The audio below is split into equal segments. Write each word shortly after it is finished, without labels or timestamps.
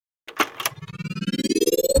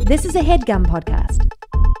This is a HeadGum podcast.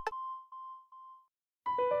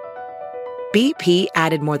 BP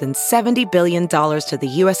added more than $70 billion to the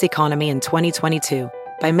U.S. economy in 2022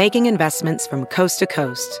 by making investments from coast to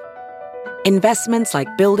coast. Investments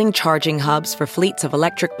like building charging hubs for fleets of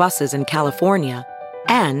electric buses in California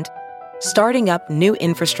and starting up new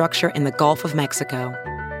infrastructure in the Gulf of Mexico.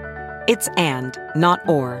 It's and, not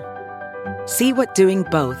or. See what doing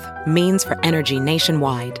both means for energy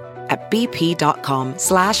nationwide at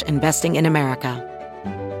bp.com/investing in America.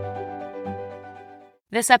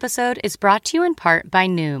 This episode is brought to you in part by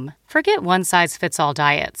Noom. Forget one-size-fits-all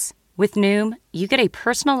diets. With Noom, you get a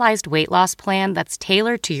personalized weight loss plan that's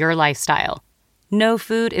tailored to your lifestyle. No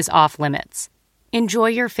food is off-limits. Enjoy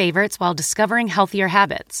your favorites while discovering healthier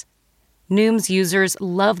habits. Noom's users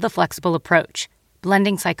love the flexible approach,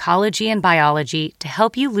 blending psychology and biology to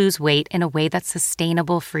help you lose weight in a way that's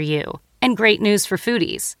sustainable for you. And great news for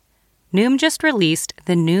foodies. Noom just released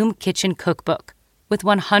the Noom Kitchen Cookbook with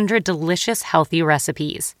 100 delicious, healthy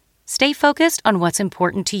recipes. Stay focused on what's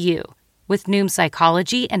important to you with Noom's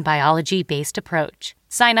psychology and biology-based approach.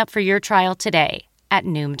 Sign up for your trial today at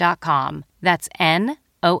Noom.com. That's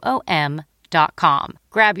Noom.com.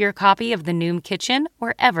 Grab your copy of the Noom Kitchen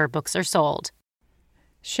wherever books are sold.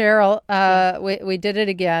 Cheryl, we did it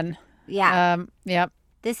again. Yeah. Yep.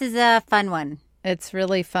 This is a fun one. It's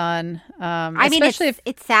really fun. I mean,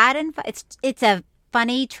 it's sad and it's a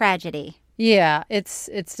funny tragedy. Yeah, it's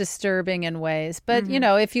disturbing in ways. But, you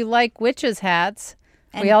know, if you like witches' hats,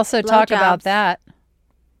 and we also talk about that.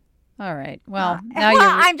 All right. Well, now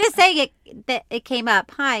I'm just saying it came up.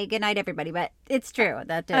 Hi, good night, everybody. But it's true.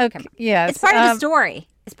 That did come up. Yes. It's part of the story.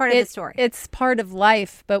 It's part of the story. It's part of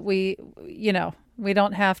life, but we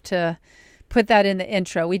don't have to put that in the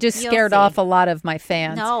intro. We just scared off a lot of my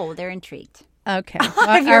fans. No, they're intrigued. Okay.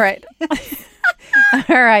 All right.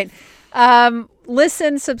 All right.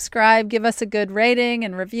 Listen, subscribe, give us a good rating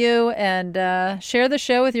and review, and share the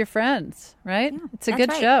show with your friends, right? Yeah, it's a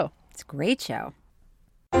good show. It's a great show.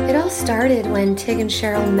 It all started when Tig and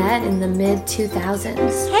Cheryl met in the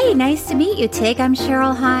mid-2000s. Hey, nice to meet you, Tig. I'm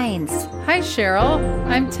Cheryl Hines. Hi, Cheryl.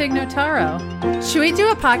 I'm Tig Notaro. Should we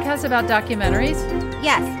do a podcast about documentaries?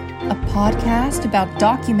 Yes. A podcast about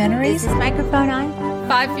documentaries? Is this microphone on?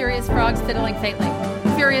 5 furious frogs fiddling faintly.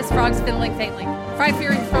 Furious frogs fiddling faintly. 5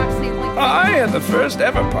 furious frogs fiddling faintly. I am the first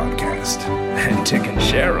ever podcast, and Tig and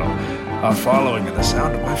Cheryl are following in the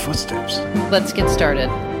sound of my footsteps. Let's get started.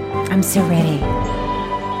 I'm so ready.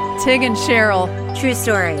 Tig and Cheryl. True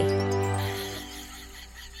story.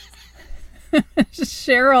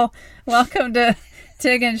 Cheryl, welcome to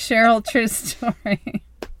Tig and Cheryl True Story.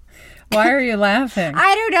 Why are you laughing?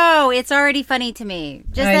 I don't know. It's already funny to me.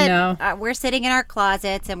 I know. We're sitting in our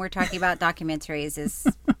closets and we're talking about documentaries is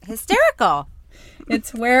hysterical.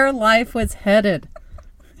 It's where life was headed.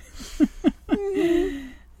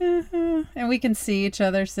 And we can see each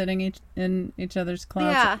other sitting in each other's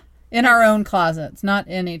closets. Yeah. In our own closets, not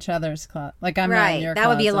in each other's closet. Like I'm not in your closet. That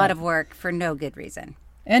would be a lot of work for no good reason.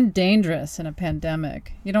 And dangerous in a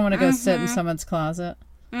pandemic. You don't want to go sit in someone's closet.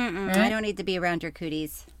 Right? I don't need to be around your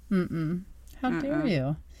cooties. How dare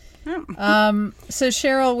you? So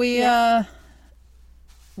Cheryl,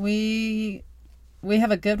 we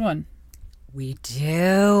have a good one. We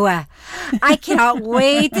do. I cannot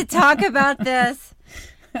wait to talk about this.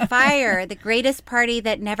 FYRE, the greatest party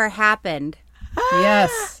that never happened.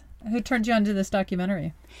 Yes. Who turned you onto this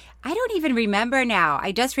documentary? I don't even remember now.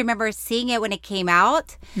 I just remember seeing it when it came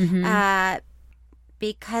out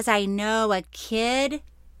because I know a kid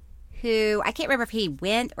who, I can't remember if he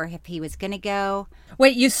went or if he was going to go.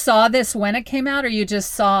 Wait, you saw this when it came out or you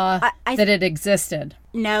just saw that it existed?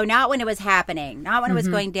 No, not when it was happening. Not when it was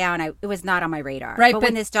going down. It was not on my radar. Right, but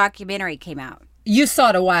when this documentary came out. You saw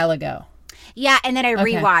it a while ago. Yeah, and then I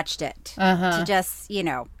rewatched it to just,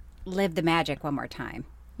 live the magic one more time.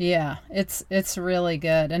 Yeah, it's really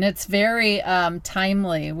good. And it's very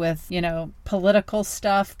timely with, political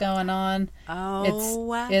stuff going on.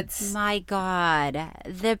 Oh, it's my God.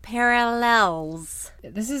 The parallels.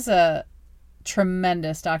 This is a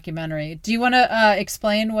tremendous documentary. Do you want to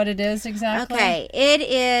explain what it is exactly? Okay, it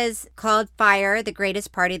is called FYRE, the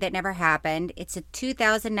greatest party that never happened. It's a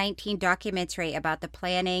 2019 documentary about the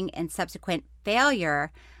planning and subsequent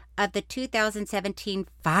failure of the 2017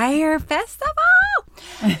 FYRE Festival,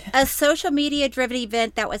 a social media-driven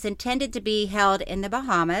event that was intended to be held in the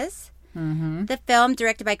Bahamas. The film,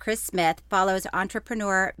 directed by Chris Smith, follows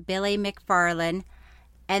entrepreneur Billy McFarlane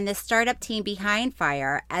and the startup team behind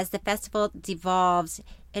FYRE as the festival devolves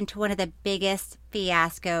into one of the biggest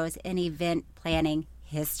fiascos in event planning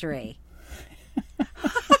history.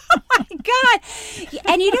 Oh, my God.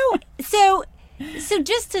 And, So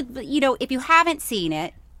just to, if you haven't seen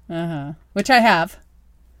it. Which I have.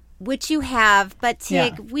 Which you have, but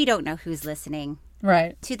Tig, we don't know who's listening.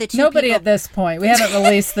 Right. To the two Nobody people. at this point. We haven't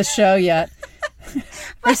released the show yet.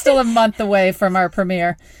 We're still a month away from our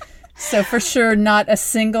premiere. So for sure, not a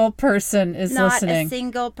single person is listening. Not a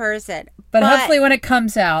single person. But hopefully when it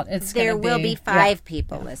comes out, there will be 5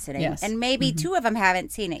 people listening. Yes. And maybe 2 of them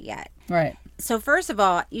haven't seen it yet. Right. So first of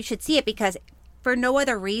all, you should see it because for no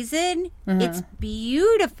other reason, it's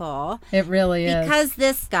beautiful. It really is. Because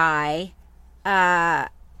this guy,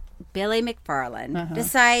 Billy McFarland,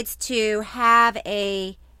 decides to have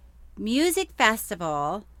a music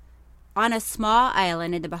festival on a small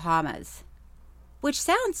island in the Bahamas, which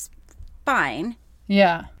sounds fine.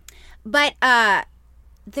 Yeah. But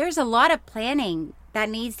there's a lot of planning that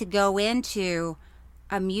needs to go into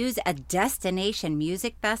a destination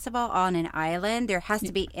music festival on an island. There has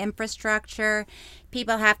to be infrastructure.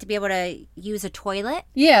 People have to be able to use a toilet.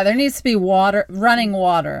 Yeah, there needs to be running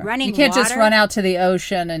water. You can't just run out to the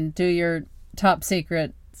ocean and do your top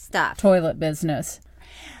secret stuff. Toilet business.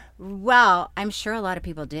 Well, I'm sure a lot of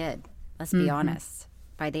people did. Let's be honest.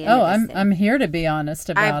 By the end of this thing. I'm here to be honest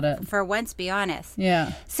about it. For once, be honest.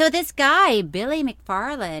 Yeah. So this guy, Billy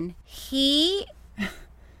McFarland,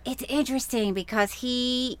 it's interesting because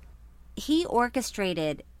he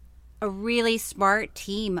orchestrated a really smart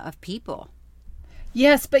team of people.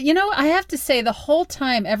 Yes, but I have to say the whole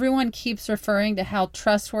time everyone keeps referring to how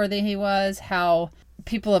trustworthy he was, how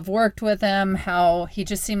people have worked with him, how he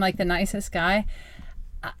just seemed like the nicest guy.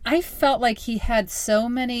 I felt like he had so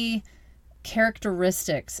many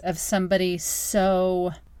characteristics of somebody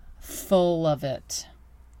so full of it.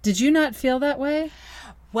 Did you not feel that way?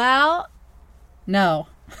 Well, no.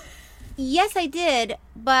 Yes, I did,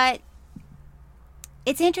 but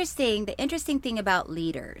it's interesting. The interesting thing about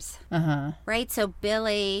leaders, right? So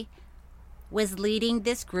Billy was leading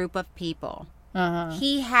this group of people.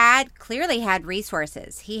 He clearly had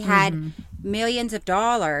resources. He had millions of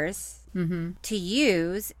dollars to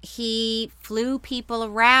use. He flew people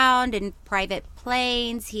around in private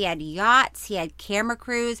planes. He had yachts. He had camera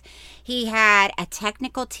crews. He had a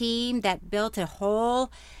technical team that built a whole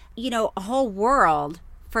world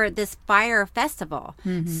for this FYRE festival.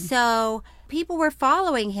 So people were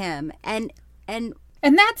following him and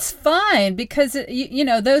that's fine because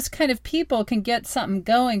those kind of people can get something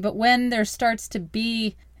going, but when there starts to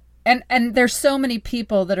be and there's so many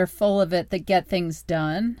people that are full of it that get things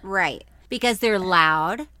done. Right. Because they're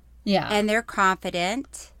loud. Yeah. And they're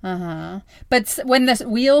confident. But when the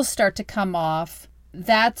wheels start to come off,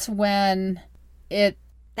 that's when red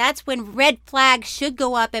flags should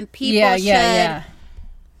go up and people should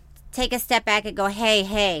take a step back and go,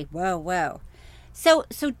 hey, whoa. So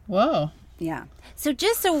whoa. Yeah. So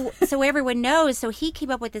just so everyone knows, so he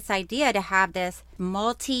came up with this idea to have this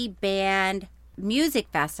multi-band music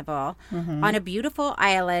festival on a beautiful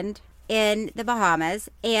island in the Bahamas,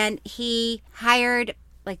 and he hired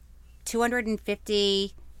like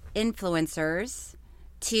 250 influencers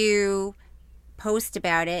to post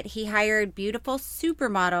about it. He hired beautiful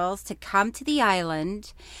supermodels to come to the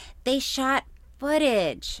island. They shot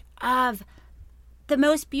footage of the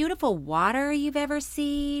most beautiful water you've ever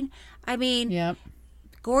seen. I mean,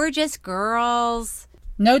 gorgeous girls.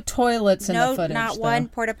 No toilets in the footage. Not one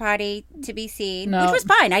porta potty to be seen, which was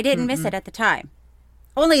fine. I didn't miss it at the time.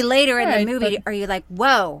 Only later in the movie are you like,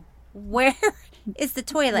 whoa, where is the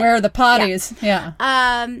toilet? Where are the potties? Yeah.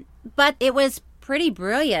 But it was pretty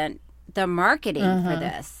brilliant, the marketing for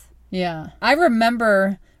this. Yeah. I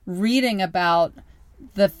remember reading about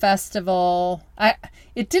the festival.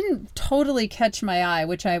 It didn't totally catch my eye,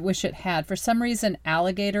 which I wish it had. For some reason,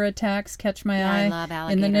 alligator attacks catch my eye. I love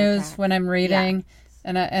alligator in the news attacks. when I'm reading. Yeah.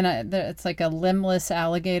 And it's like a limbless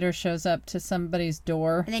alligator shows up to somebody's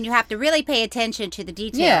door. And then you have to really pay attention to the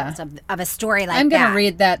details of a story like that. I'm going to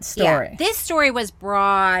read that story. Yeah. This story was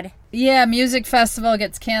broad. Yeah, music festival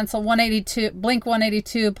gets canceled. Blink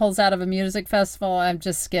 182 pulls out of a music festival. I'm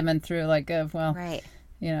just skimming through Right.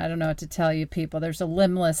 I don't know what to tell you people. There's a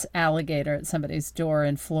limbless alligator at somebody's door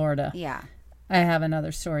in Florida. Yeah. I have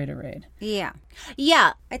another story to read. Yeah.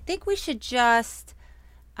 Yeah. I think we should just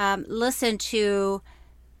listen to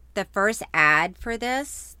the first ad for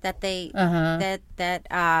this that they that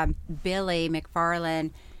Billy McFarland.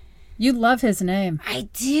 You love his name. I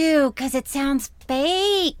do, because it sounds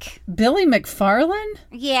fake. Billy McFarland?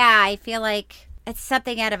 Yeah, I feel like it's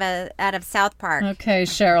something out of South Park. Okay,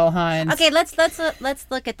 Cheryl Hines. Okay, let's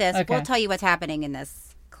look at this. Okay. We'll tell you what's happening in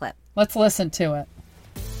this clip. Let's listen to it.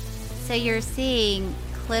 So you're seeing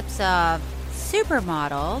clips of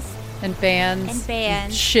supermodels and bands,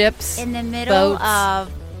 and ships in the middle boats.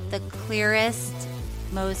 of the clearest,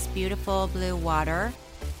 most beautiful blue water.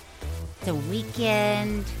 It's a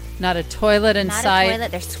weekend. Not a toilet in Not sight. a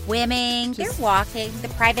toilet. They're swimming. They're walking. The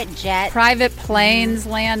private jet. Private planes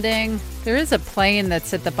landing. There is a plane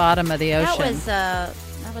that's at the bottom of the ocean. That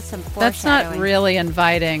was some foreshadowing. That's not really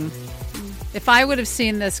inviting. If I would have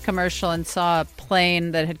seen this commercial and saw a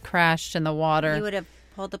plane that had crashed in the water, You would have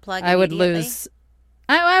pulled the plug I would immediately? lose.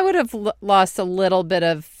 I would have lost a little bit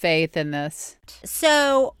of faith in this.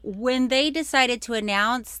 So when they decided to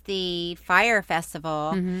announce the FYRE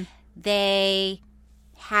Festival, they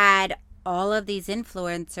had all of these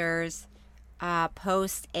influencers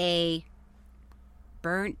post a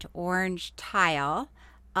burnt orange tile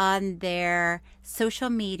on their social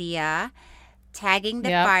media, tagging the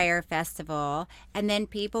FYRE Festival, and then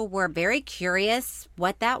people were very curious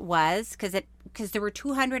what that was because there were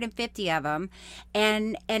 250 of them,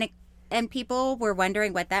 and people were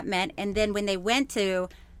wondering what that meant. And then when they went to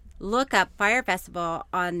look up FYRE Festival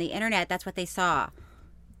on the internet, that's what they saw.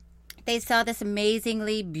 They saw this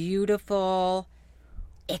amazingly beautiful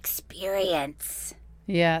experience.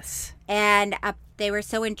 Yes. And they were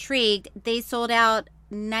so intrigued, they sold out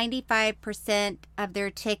 95% of their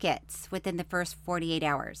tickets within the first 48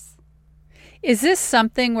 hours. Is this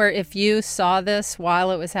something where if you saw this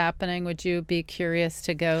while it was happening, would you be curious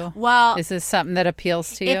to go? Well, is this something that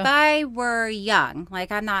appeals to you? If I were young,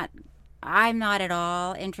 like I'm not at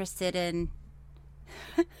all interested in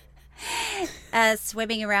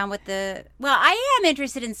swimming around with I am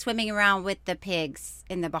interested in swimming around with the pigs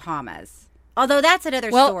in the Bahamas. Although that's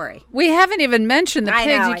another story. We haven't even mentioned the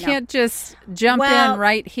pigs. I know. You can't just jump in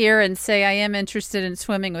right here and say, I am interested in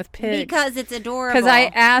swimming with pigs. Because it's adorable. Because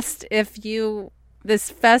I asked if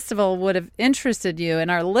this festival would have interested you,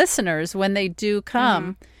 and our listeners, when they do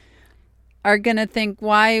come, are going to think,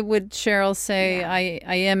 why would Cheryl say,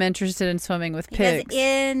 I am interested in swimming with pigs? Because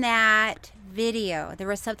in that video, there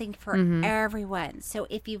was something for everyone. So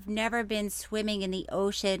if you've never been swimming in the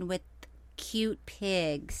ocean with cute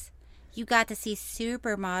pigs, you got to see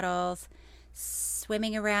supermodels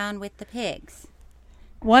swimming around with the pigs.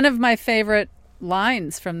 One of my favorite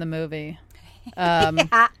lines from the movie.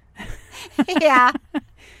 Yeah.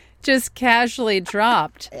 Just casually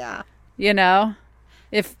dropped. Yeah. You know,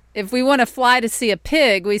 if we want to fly to see a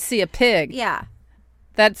pig, we see a pig. Yeah.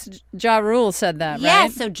 That's Ja Rule said that, right?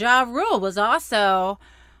 Yes, so Ja Rule was also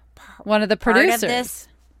one of the part producers. of this.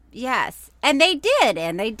 Yes, and they did.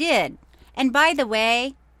 And by the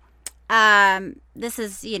way, this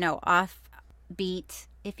is, offbeat,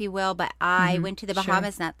 if you will, but I went to the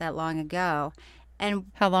Bahamas not that long ago. And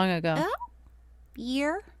how long ago?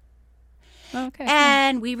 Year. Oh, okay.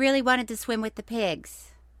 And we really wanted to swim with the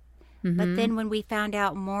pigs. But then when we found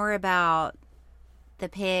out more about the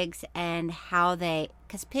pigs and how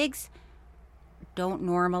because pigs don't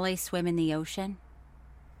normally swim in the ocean.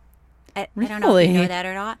 I don't know if you know that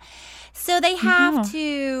or not. So they have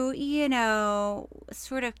to,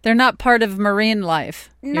 sort of. They're not part of marine life,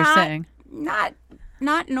 you're saying. Not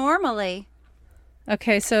normally.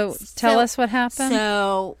 Okay, so tell us what happened.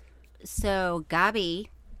 So Gabi,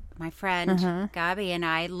 my friend, Gabi and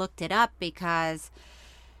I looked it up because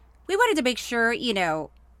we wanted to make sure,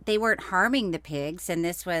 they weren't harming the pigs, and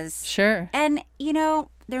this was... Sure. And,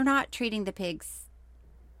 they're not treating the pigs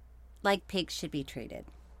like pigs should be treated.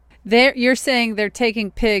 You're saying they're taking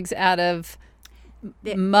pigs out of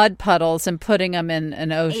mud puddles and putting them in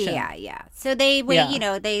an ocean. Yeah. So they wait,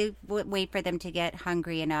 they wait for them to get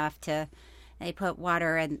hungry enough they put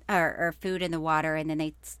water or food in the water, and then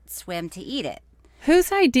they swim to eat it.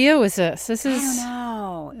 Whose idea was this? I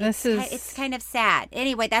don't know. It's kind of sad.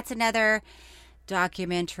 Anyway, that's another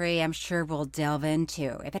documentary I'm sure we'll delve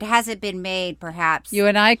into. If it hasn't been made, perhaps. You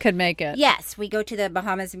and I could make it. Yes, we go to the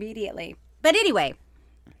Bahamas immediately. But anyway,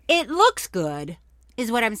 it looks good,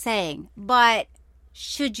 is what I'm saying. But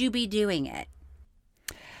should you be doing it?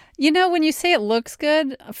 When you say it looks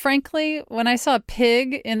good, frankly, when I saw a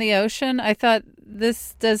pig in the ocean, I thought,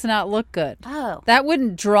 this does not look good. Oh. That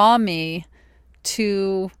wouldn't draw me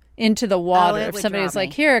into the water. If somebody was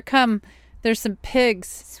like, here, come, there's some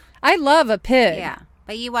pigs. I love a pig. Yeah,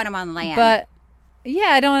 but you want them on land. But,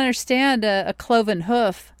 I don't understand a cloven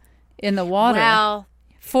hoof in the water. Well,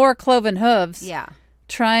 4 cloven hooves. Yeah.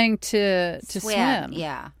 Trying to swim.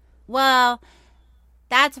 Yeah. Well,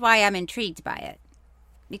 that's why I'm intrigued by it.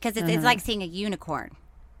 Because it's like seeing a unicorn.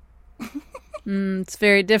 It's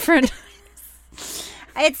very different.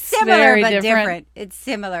 It's similar but different. It's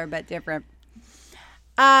similar but different.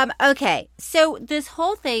 Okay, so this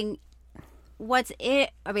whole thing,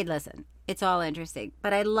 listen, it's all interesting,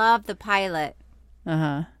 but I love the pilot.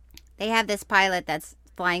 Uh-huh. They have this pilot that's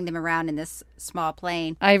flying them around in this small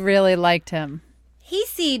plane. I really liked him. He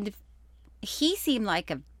seemed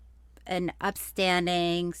like an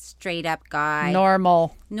upstanding, straight up guy.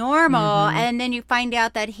 Normal. And then you find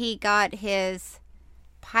out that he got his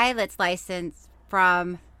pilot's license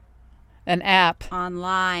from an app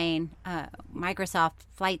online, Microsoft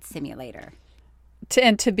Flight Simulator.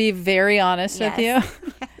 And to be very honest with you,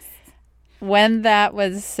 when that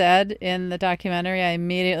was said in the documentary, I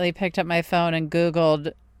immediately picked up my phone and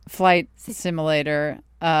Googled Flight Simulator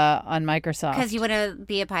on Microsoft. Because you want to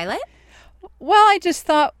be a pilot? Well, I just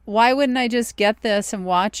thought, why wouldn't I just get this and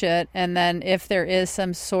watch it? And then if there is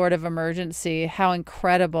some sort of emergency, how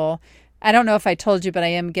incredible. I don't know if I told you, but I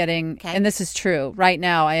am getting, and this is true, right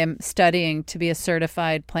now I am studying to be a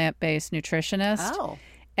certified plant-based nutritionist. Oh,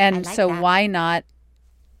 and like so that. Why not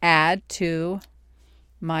add to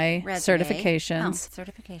my Resume. certifications,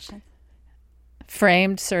 Certifications.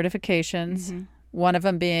 framed certifications, Mm-hmm. one of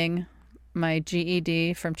them being my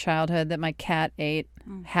GED from childhood that my cat ate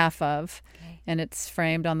half of, and it's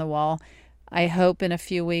framed on the wall. I hope in a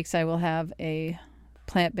few weeks I will have a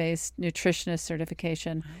plant-based nutritionist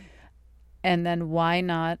certification. And then why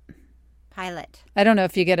not Pilot. I don't know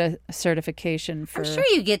if you get a certification for... I'm sure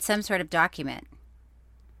you get some sort of document.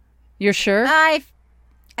 You're sure? I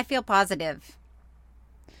feel positive.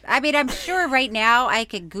 I mean, I'm sure right now I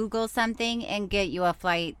could Google something and get you a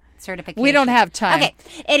flight certification. We don't have time. Okay.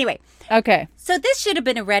 Anyway. Okay. So this should have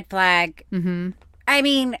been a red flag. Mm-hmm. I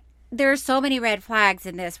mean, there are so many red flags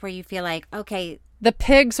in this where you feel like, okay. The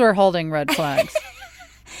pigs were holding red flags.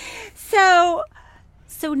 So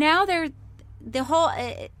now they're the whole,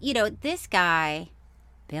 this guy,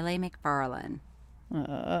 Billy McFarland.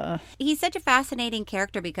 He's such a fascinating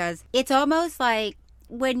character because it's almost like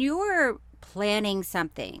when you're planning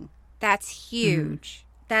something that's huge,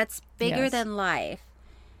 that's bigger than life,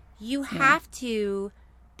 you have to,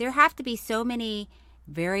 there have to be so many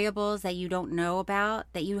variables that you don't know about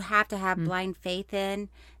that you have to have blind faith in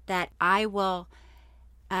that I will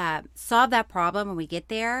solve that problem when we get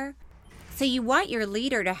there. So you want your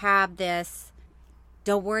leader to have this,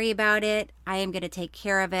 don't worry about it. I am going to take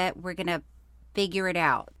care of it. We're going to figure it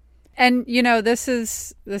out. And, this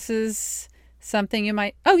is something you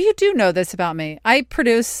might... Oh, you do know this about me. I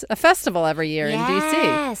produce a festival every year in D.C.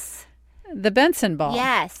 Yes. The Benson Ball.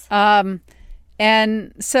 Yes.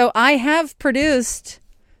 And so I have produced,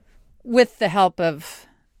 with the help of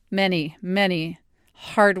many, many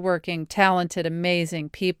hardworking, talented, amazing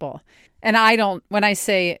people. And when I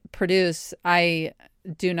say produce, I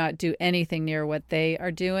do not do anything near what they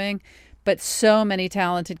are doing, but so many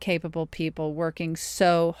talented, capable people working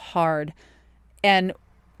so hard. And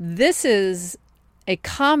this is a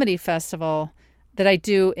comedy festival that I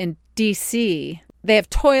do in DC. They have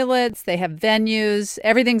toilets, they have venues,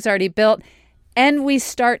 everything's already built. And we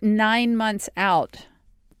start 9 months out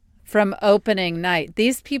from opening night.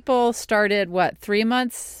 These people started, 3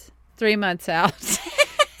 months? 3 months out.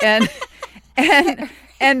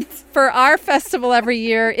 And for our festival every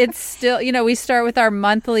year, it's still, we start with our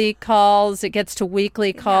monthly calls. It gets to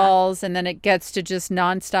weekly calls, and then it gets to just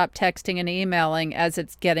nonstop texting and emailing as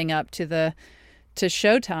it's getting up to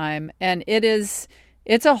showtime. And it's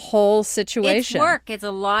a whole situation. It's work. It's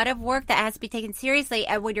a lot of work that has to be taken seriously.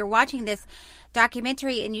 And when you're watching this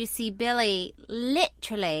documentary and you see Billy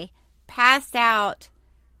literally passed out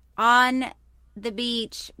on the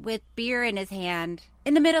beach with beer in his hand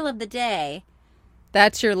in the middle of the day.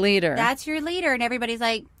 That's your leader. That's your leader. And everybody's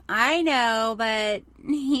like, I know, but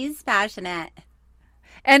he's passionate.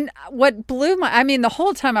 And what blew the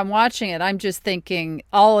whole time I'm watching it, I'm just thinking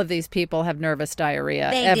all of these people have nervous diarrhea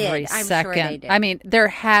every second. Sure they did. There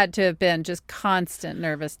had to have been just constant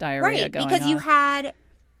nervous diarrhea going on. Right, because you had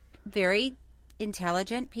very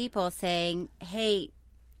intelligent people saying, hey,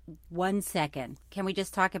 1 second. Can we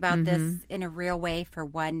just talk about this in a real way for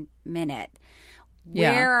 1 minute?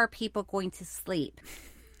 Where are people going to sleep?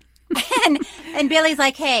 and Billy's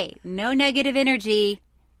like, hey, no negative energy.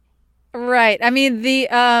 Right.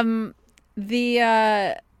 The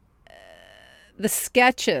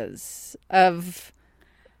sketches of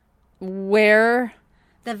where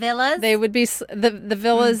the villas they would be, the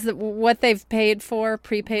villas, what they've prepaid for,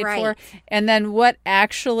 and then what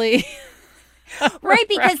actually... Right,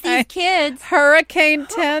 because these kids... Hurricane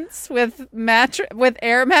tents with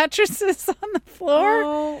air mattresses on the floor.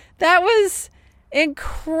 Oh. That was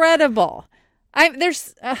incredible.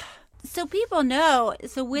 So people know.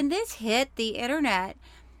 So when this hit the internet,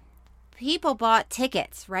 people bought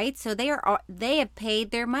tickets, right? So they have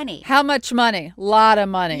paid their money. How much money? A lot of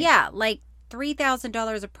money. Yeah, like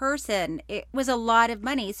 $3,000 a person. It was a lot of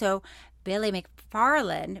money. So Billy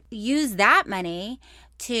McFarland used that money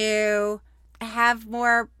to have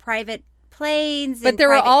more private planes. But and there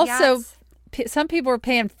were private also yachts. some people were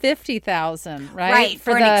paying $50,000, right? Right,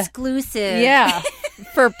 for an exclusive. Yeah,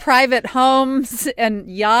 for private homes and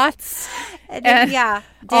yachts and yeah,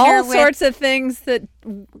 all with sorts of things that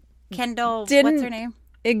Kendall. didn't What's her name?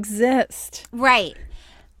 exist. Right.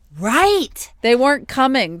 Right. They weren't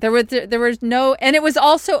coming. There was no, and it was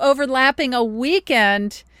also overlapping a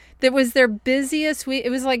weekend that was their busiest week. It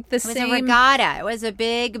was like the same. It was a regatta. It was a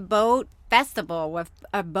big boat festival with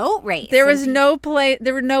a boat race. There was no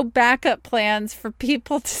There were no backup plans for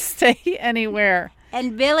people to stay anywhere.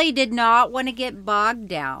 And Billy did not want to get bogged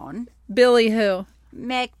down. Billy who?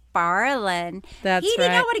 McFarlane. That's He did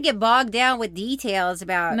right. not want to get bogged down with details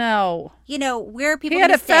about, No. Where people He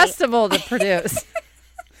had a stay. festival to produce.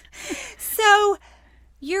 So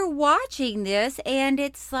you're watching this, and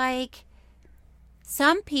it's like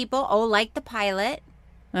some people, like the pilot.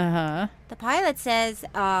 Uh-huh. The pilot says,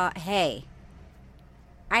 hey,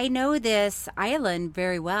 I know this island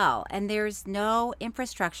very well, and there's no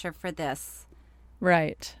infrastructure for this.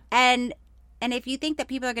 Right. And if you think that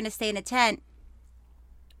people are going to stay in a tent,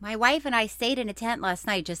 my wife and I stayed in a tent last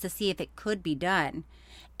night just to see if it could be done.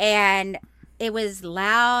 And it was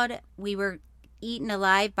loud. We were eaten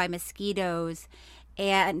alive by mosquitoes.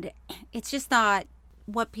 And it's just not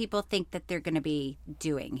what people think that they're going to be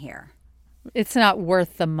doing here. It's not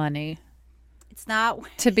worth the money It's not.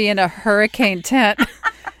 to be in a hurricane tent.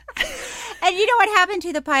 And you know what happened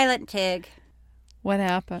to the pilot, Tig? What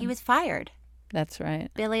happened? He was fired. That's right.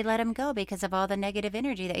 Billy let him go because of all the negative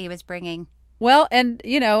energy that he was bringing. Well, and,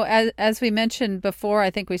 as we mentioned before, I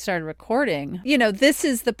think we started recording, this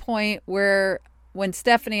is the point where when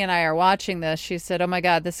Stephanie and I are watching this, she said, oh, my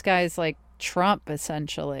God, this guy's like Trump,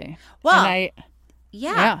 essentially. Well, and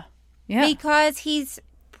yeah. Yeah. Because he's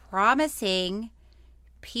promising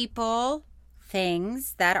people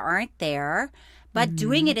things that aren't there, but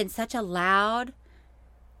doing it in such a loud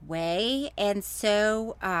way and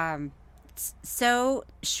so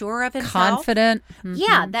sure of himself. Confident. Mm-hmm.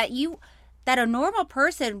 Yeah, that a normal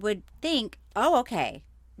person would think, oh, okay,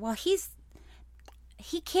 well,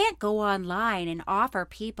 he can't go online and offer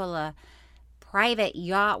people a private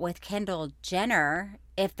yacht with Kendall Jenner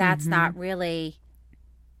if that's not really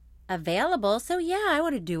available. So yeah, I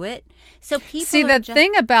want to do it. So people See, the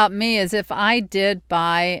thing about me is if I did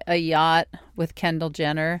buy a yacht with Kendall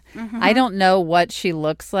Jenner, I don't know what she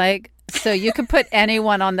looks like. So you could put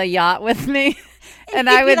anyone on the yacht with me. And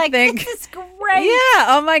I would think, this is great. yeah,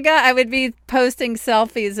 oh my God, I would be posting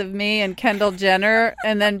selfies of me and Kendall Jenner,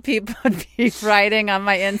 and then people would be writing on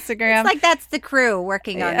my Instagram. It's like that's the crew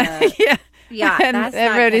working on the yeah. yacht. And That's not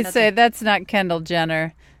everybody Kendall say, Jenner. that's not Kendall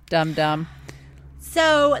Jenner, dum-dum.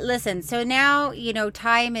 So listen, so now,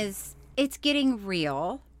 time it's getting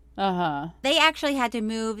real. Uh-huh. They actually had to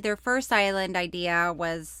move. Their first island idea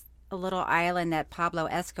was a little island that Pablo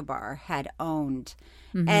Escobar had owned.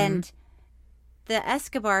 Mm-hmm. And the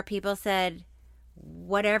Escobar people said,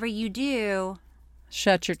 whatever you do,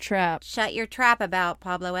 Shut your trap. shut your trap about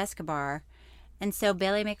Pablo Escobar. And so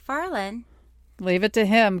Billy McFarlane, Leave it to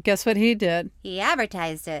him. Guess what he did? he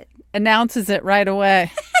advertised it. Announces it right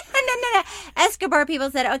away. No. Escobar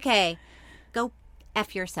people said, okay, go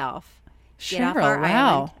F yourself. Get off Cheryl, our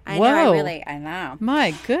wow. island. Whoa. I know.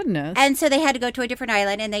 My goodness. And so they had to go to a different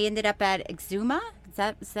island, and they ended up at Exuma. Is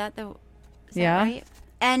that Yeah. right?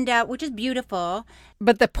 And which is beautiful.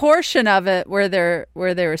 But the portion of it where they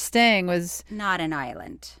were staying was Not an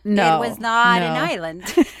island. No, It was not an no. island.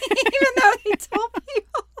 Even though he told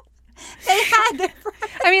people they had their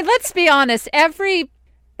I mean, let's be honest, every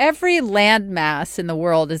landmass in the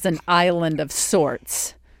world is an island of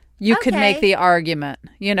sorts. You could make Okay. the argument.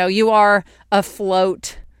 You are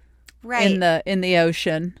afloat right. in the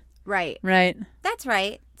ocean, Right. right? That's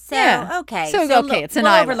right. So Yeah. okay. So, okay, it's an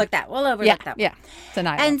we'll island. overlook that. We'll overlook Yeah, that. yeah. It's an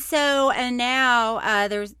island. And now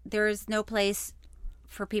there's no place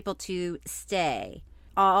for people to stay.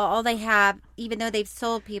 All they have, even though they've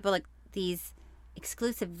sold people like these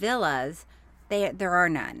exclusive villas, there are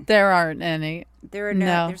none. There aren't any. There are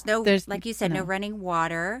No. there's like you said, no running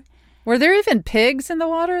water. Were there even pigs in the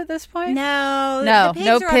water at this point? No, No, the pigs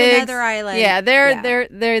no are pigs. on another island. Yeah, they're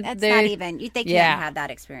That's not even. They can't Yeah. have that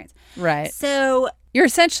experience. right. So You're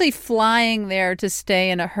essentially flying there to stay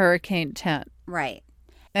in a hurricane tent right,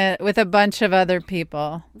 with a bunch of other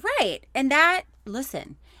people. right, and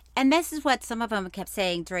listen, and this is what some of them kept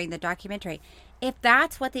saying during the documentary. If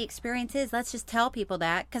that's what the experience is, let's just tell people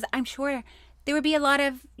that, because I'm sure there would be a lot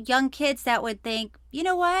of young kids that would think, you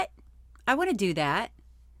know what, I want to do that.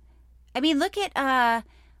 I mean, look at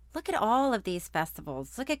Look at all of these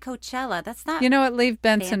festivals. Look at Coachella. That's not. You know what? Leave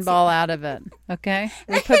Benson fancy. Ball out of it, okay?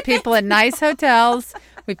 We put people in nice hotels.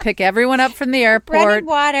 We pick everyone up from the airport. Running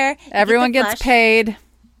water. Everyone gets paid.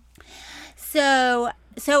 So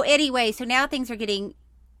anyway, so now things are getting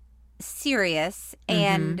serious.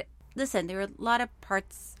 And listen, there are a lot of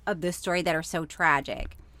parts of this story that are so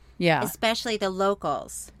tragic. Yeah. Especially the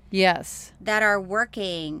locals. Yes. That are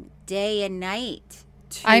working day and night.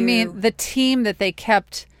 I mean, the team that they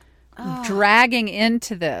kept dragging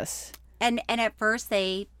into this. And at first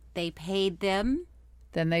they paid them.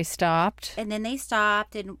 Then they stopped. And then they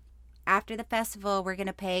stopped. And after the festival, we're going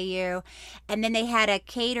to pay you. And then they had a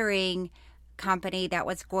catering company that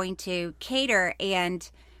was going to cater. And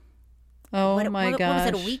my what gosh. was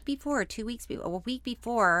it, a week before or 2 weeks before? A week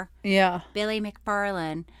before. Yeah. Billy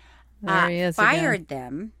McFarland there he is fired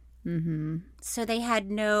again. them. So they had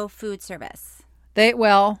no food service.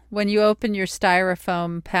 When you open your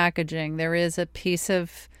styrofoam packaging, there is a piece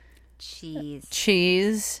of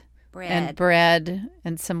cheese and bread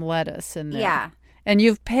and some lettuce in there. Yeah. And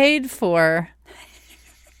you've paid for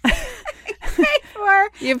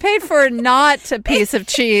you paid for not a piece of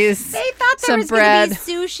cheese. They thought there was going to be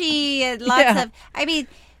sushi and lots of. I mean,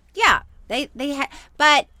 yeah, they had,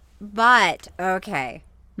 but okay.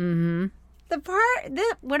 One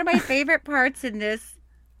of my favorite parts in this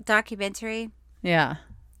documentary. Yeah.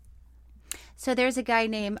 So there's a guy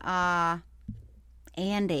named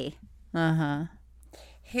Andy.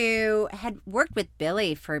 Who had worked with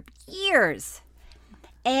Billy for years.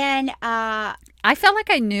 And I felt like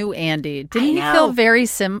I knew Andy. Didn't he feel very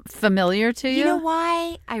familiar to you? You know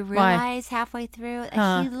why? I realized halfway through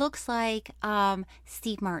that he looks like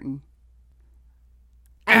Steve Martin.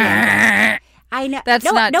 I know. That's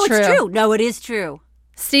not true. No, it's true. No, it is true.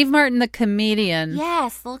 Steve Martin, the comedian.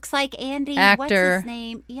 Yes, looks like Andy. Actor. What's his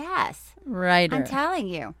name? Yes. Writer. I'm telling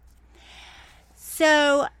you.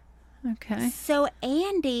 So. Okay. So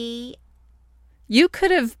Andy. You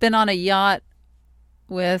could have been on a yacht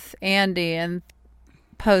with Andy and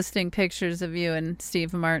posting pictures of you and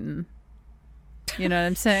Steve Martin. You know what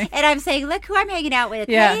I'm saying? And I'm saying, look who I'm hanging out with.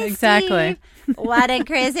 Yeah, hey, exactly. Steve. What a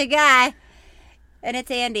crazy guy. And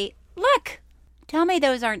it's Andy. Look. Tell me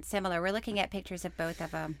those aren't similar. We're looking at pictures of both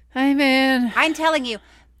of them. I mean, I'm telling you,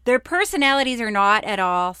 their personalities are not at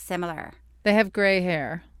all similar. They have gray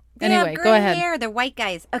hair. They anyway, have gray go ahead. hair. They're white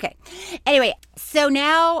guys. Okay. Anyway, so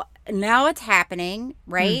now it's happening,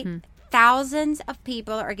 right? Thousands of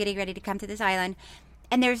people are getting ready to come to this island,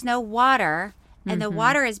 and there's no water, and the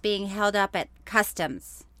water is being held up at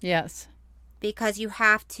customs. Yes. Because you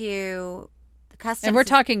have to... Customs and we're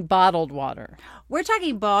talking bottled water. We're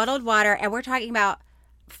talking bottled water, and we're talking about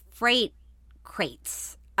freight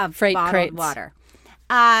crates of bottled water.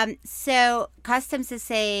 So customs is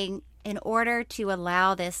saying, in order to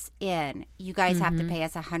allow this in, you guys have to pay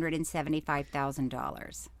us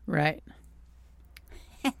 $175,000. Right.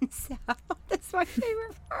 And so that's my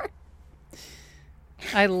favorite part.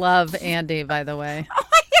 I love Andy, by the way. Oh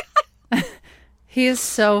my God. He is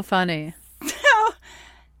so funny.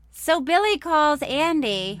 So Billy calls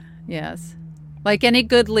Andy. Yes. Like any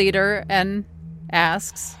good leader, and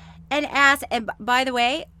asks. And by the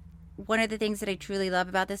way, one of the things that I truly love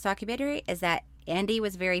about this documentary is that Andy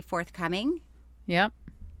was very forthcoming. Yep.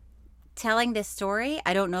 Telling this story.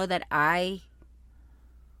 I don't know that I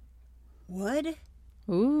would.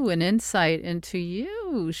 Ooh, an insight into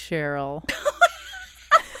you, Cheryl.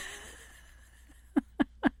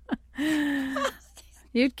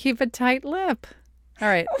 You'd keep a tight lip. All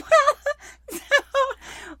right.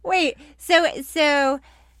 Well, so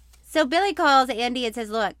Billy calls Andy and says,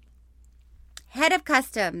 look, head of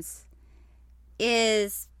customs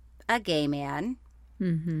is a gay man,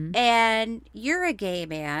 and you're a gay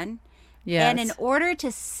man. Yes. And in order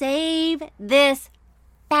to save this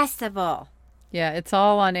festival. Yeah, it's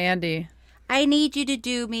all on Andy. I need you to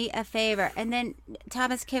do me a favor. And then,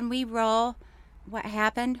 Thomas, can we roll what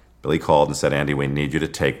happened? Billy called and said, Andy, we need you to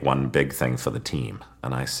take one big thing for the team.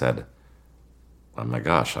 And I said, oh my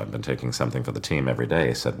gosh, I've been taking something for the team every day.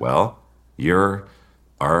 He said, well, you're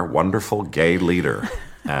our wonderful gay leader,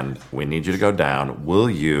 and we need you to go down. Will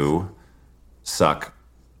you suck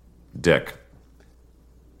dick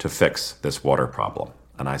to fix this water problem?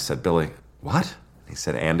 And I said, Billy, what? He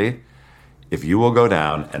said, Andy, if you will go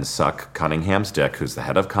down and suck Cunningham's dick, who's the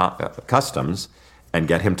head of customs, and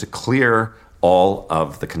get him to clear all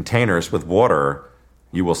of the containers with water,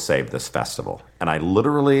 you will save this festival. And I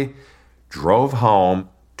literally drove home,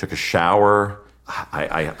 took a shower,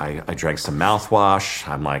 I drank some mouthwash.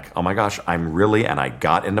 I'm like, oh my gosh, and I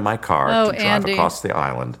got into my car to drive Andy. across the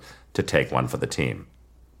island to take one for the team.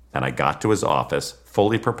 And I got to his office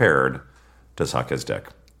fully prepared to suck his dick.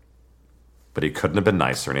 But he couldn't have been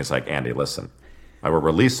nicer. And he's like, Andy, listen, I will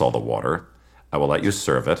release all the water. I will let you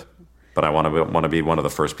serve it. But I want to be one of the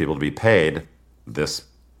first people to be paid this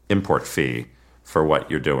import fee for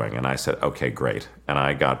what you're doing. And I said, okay, great. And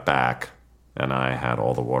I got back and I had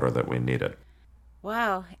all the water that we needed.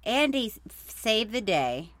 Wow. Andy saved the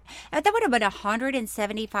day. That would have been a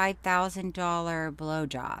 $175,000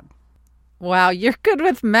 blowjob. Wow, you're good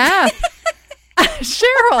with math.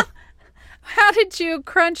 Cheryl, how did you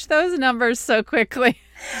crunch those numbers so quickly?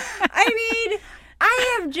 I mean,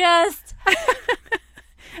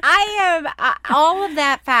 all of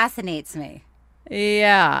that fascinates me.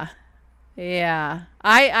 Yeah.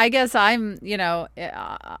 I guess I'm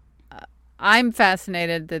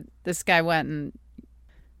fascinated that this guy went and,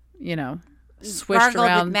 swished Gargled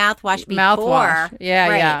around. with mouthwash before. Mouthwash. Yeah,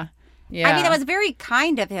 right. Yeah. I mean, that was very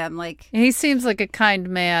kind of him. Like, he seems like a kind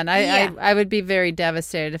man. I would be very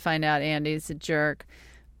devastated to find out Andy's a jerk.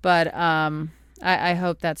 But I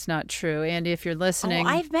hope that's not true. Andy, if you're listening. Oh,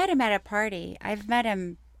 I've met him at a party. I've met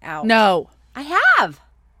him out. No. I have.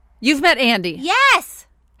 You've met Andy? Yes.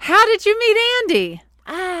 How did you meet Andy?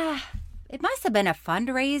 It must have been a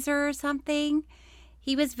fundraiser or something.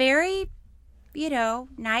 He was very,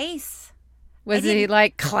 nice. Was he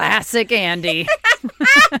like classic Andy?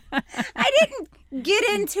 I didn't get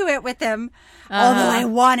into it with him, although I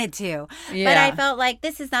wanted to. Yeah. But I felt like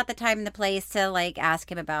this is not the time and the place to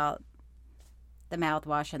ask him about the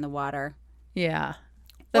mouthwash and the water. Yeah.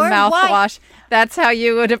 The Or mouthwash. That's how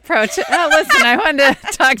you would approach it. Oh, listen, I wanted to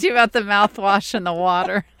talk to you about the mouthwash and the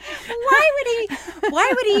water.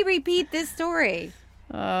 Why would he repeat this story?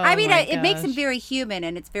 Oh, I mean, my it makes him gosh. very human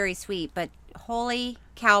and it's very sweet, but holy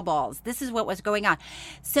cow balls, this is what was going on.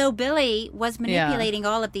 So Billy was manipulating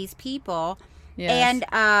all of these people, Yes.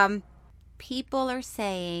 and people are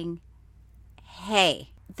saying, hey,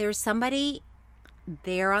 there's somebody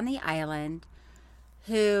there on the island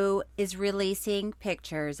who is releasing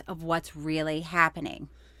pictures of what's really happening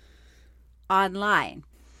online.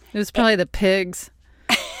 It was probably the pigs.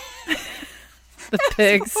 The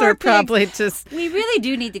pigs are probably just... We really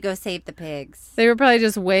do need to go save the pigs. They were probably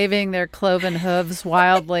just waving their cloven hooves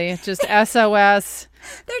wildly. Just SOS.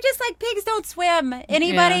 They're just like, pigs don't swim.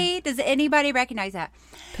 Anybody? Yeah. Does anybody recognize that?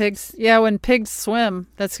 Pigs. Yeah, when pigs swim,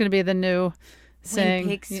 that's going to be the new saying.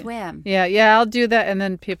 When pigs swim. Yeah, I'll do that. And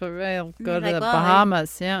then people will go to like, the well,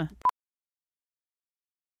 Bahamas. Yeah.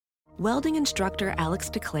 Welding instructor Alex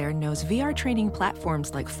DeClaire knows VR training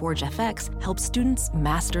platforms like Forge FX help students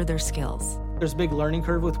master their skills. There's a big learning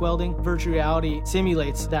curve with welding. Virtual reality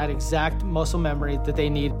simulates that exact muscle memory that they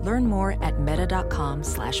need. Learn more at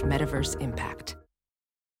meta.com/metaverseimpact.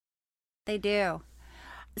 They do.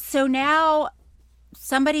 So now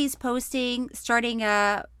somebody's starting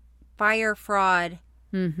a FYRE fraud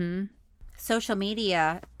social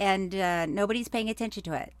media, and nobody's paying attention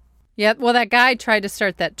to it. Yeah, well, that guy tried to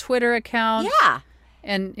start that Twitter account. Yeah.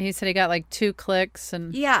 And he said he got like 2 clicks.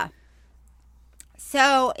 And Yeah.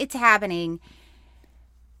 So it's happening.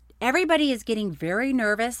 Everybody is getting very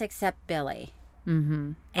nervous except Billy.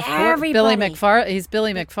 Everybody. He's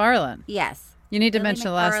Billy McFarland. Yes. You need to Billy mention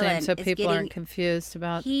the last name McFarland so is people aren't getting- confused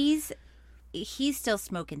about... He's still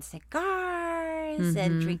smoking cigars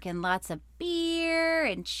and drinking lots of beer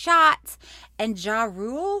and shots. And Ja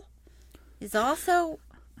Rule is also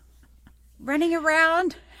running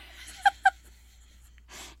around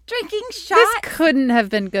drinking shots. This couldn't have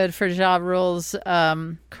been good for Ja Rule's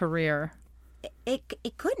career.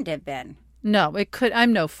 It couldn't have been. No, it could.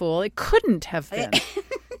 I'm no fool. It couldn't have been.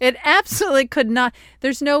 It absolutely could not.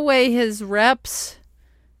 There's no way his reps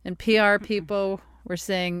and PR people were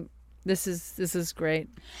saying this is great.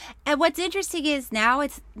 And what's interesting is now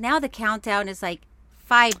the countdown is like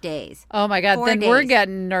 5 days. Oh my God! 4 Then we're days.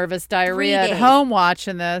 getting nervous diarrhea 3 at days. home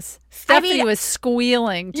watching this. Stephanie mean- was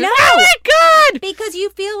squealing. Just, No! oh my God! Because you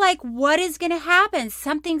feel like, what is going to happen?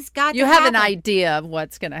 Something's got You to have happen. an idea of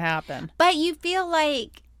what's going to happen. But you feel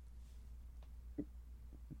like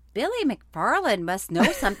Billy McFarland must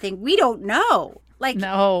know something we don't know. Like,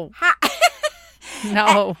 No, how-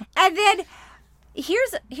 no. And then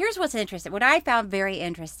here's what's interesting. What I found very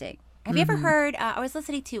interesting. Have you ever heard? I was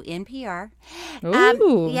listening to NPR.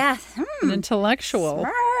 Ooh, Yes. an intellectual.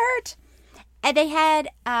 Smart. And they had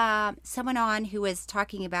someone on who was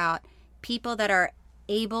talking about people that are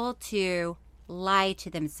able to lie to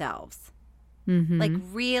themselves, like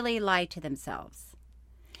really lie to themselves.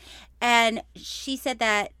 And she said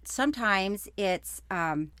that sometimes it's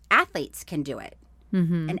athletes can do it.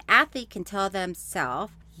 An athlete can tell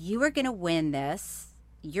themselves, you are going to win this.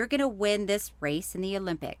 You're going to win this race in the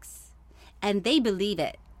Olympics. And they believe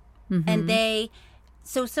it. And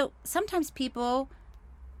so sometimes people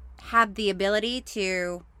have the ability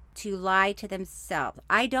to lie to themselves.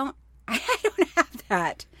 I don't have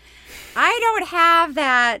that. I don't have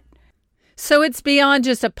that. So it's beyond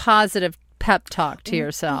just a positive pep talk to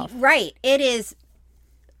yourself. Right. It is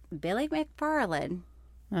Billy McFarland,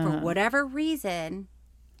 for whatever reason,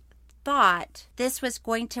 thought this was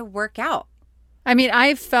going to work out. I mean,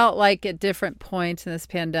 I felt like at different points in this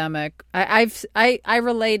pandemic, I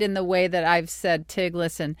relate in the way that I've said, Tig,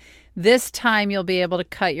 listen, this time you'll be able to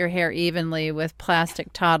cut your hair evenly with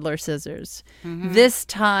plastic toddler scissors. This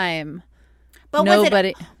time, but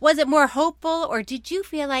nobody... Was it more hopeful, or did you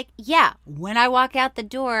feel like, yeah, when I walk out the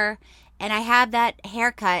door and I have that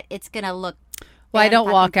haircut, it's going to look Well, I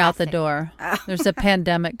don't walk out the door. There's a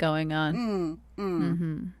pandemic going on.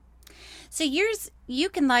 So you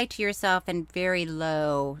can lie to yourself in very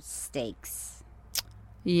low stakes.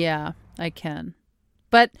 Yeah, I can.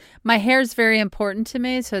 But my hair's very important to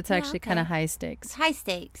me, so it's actually kind of high stakes. It's high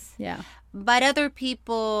stakes. Yeah. But other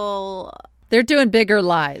people... They're doing bigger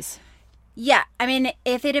lies. Yeah. I mean,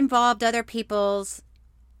 if it involved other people's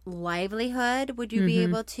livelihood, would you be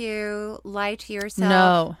able to lie to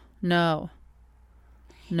yourself? No.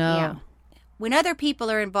 Yeah. When other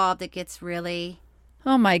people are involved, it gets really...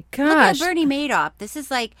 Oh, my gosh. Look at Bernie Madoff. This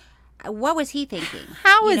is like, what was he thinking?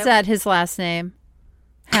 How is that his last name?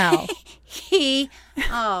 How? He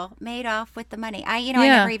made off with the money. I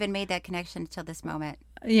never even made that connection until this moment.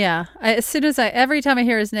 Yeah. Every time I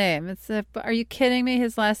hear his name, are you kidding me?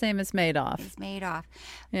 His last name is Madoff. It's Madoff.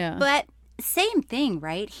 Yeah. But same thing,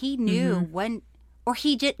 right? He knew or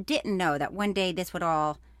he didn't know that one day this would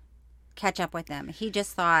all catch up with him. He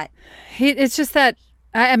just thought. It's just that,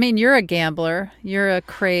 I mean, you're a gambler. You're a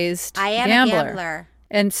crazed gambler. I am a gambler.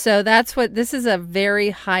 And so this is a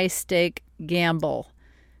very high stake gamble.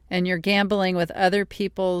 And you're gambling with other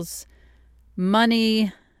people's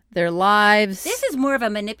money, their lives. This is more of a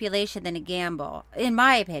manipulation than a gamble, in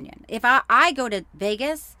my opinion. If I go to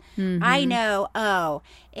Vegas, I know,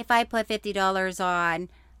 if I put $50 on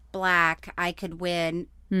black, I could win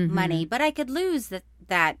money, but I could lose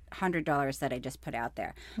that $100 that I just put out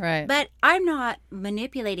there. Right. But I'm not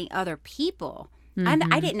manipulating other people.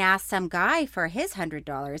 I didn't ask some guy for his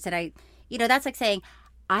 $100. And that's like saying,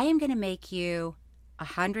 I am going to make you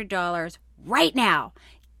 $100 right now.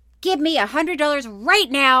 Give me $100 right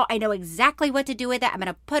now. I know exactly what to do with it. I'm going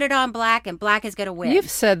to put it on black, and black is going to win. You've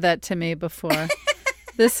said that to me before.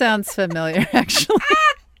 This sounds familiar, actually.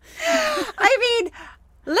 I mean,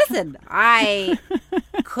 listen,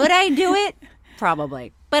 could I do it?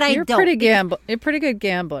 Probably, but I don't. You're a pretty good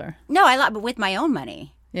gambler. No, but with my own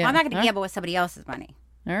money. Yeah. I'm not going to gamble with somebody else's money.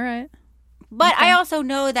 All right. But I also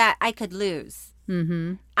know that I could lose.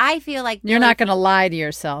 I feel like you're not going to lie to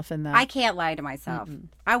yourself in that. I can't lie to myself.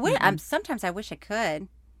 I would. Sometimes I wish I could.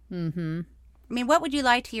 I mean, what would you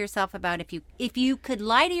lie to yourself about if you could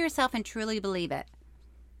lie to yourself and truly believe it?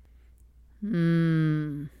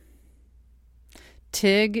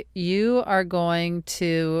 Tig, you are going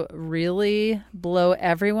to really blow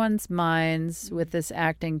everyone's minds with this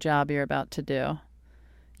acting job you're about to do.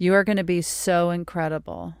 You are going to be so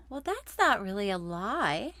incredible. Well, that's not really a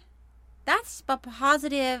lie. That's a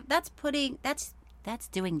positive. That's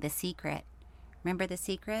doing The Secret. Remember The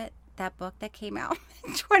Secret? That book that came out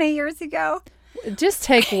 20 years ago? Just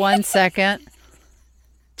take 1 second.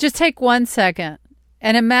 Just take 1 second.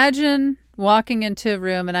 And imagine walking into a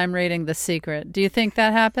room and I'm reading The Secret. Do you think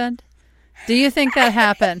that happened? Do you think that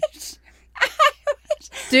happened?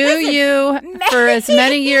 For as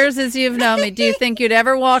many years as you've known me, do you think you'd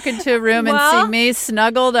ever walk into a room and see me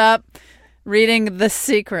snuggled up reading The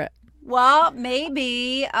Secret? Well,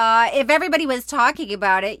 maybe. If everybody was talking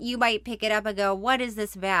about it, you might pick it up and go, what is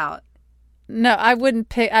this about? No, I wouldn't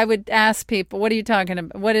pick. I would ask people, what are you talking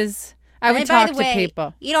about? I would talk to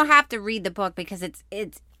people. You don't have to read the book because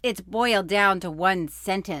it's boiled down to one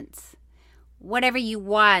sentence. Whatever you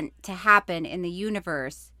want to happen in the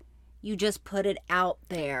universe, you just put it out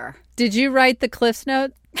there. Did you write the Cliff's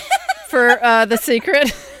Note for The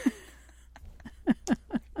Secret?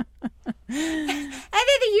 And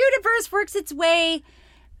then the universe works its way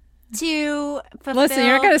to fulfill... Listen,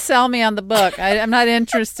 you're not going to sell me on the book. I'm not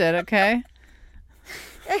interested, okay?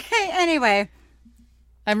 Okay, anyway.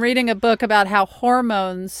 I'm reading a book about how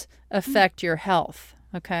hormones affect your health,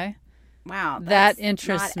 okay? Wow. That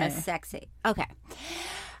interests me. Not as sexy. Okay.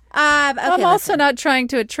 I'm also not trying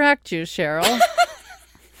to attract you, Cheryl.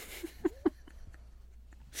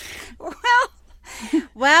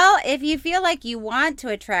 Well, if you feel like you want to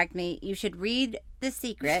attract me, you should read The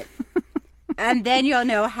Secret, and then you'll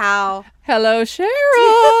know how Hello,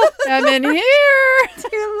 Cheryl. I'm in here. To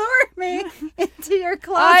lure me into your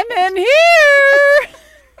closet. I'm in here.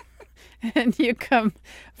 And you come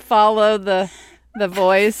follow the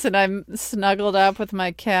voice, and I'm snuggled up with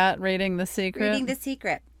my cat reading The Secret. Reading The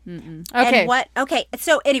Secret. Okay. And what? Okay.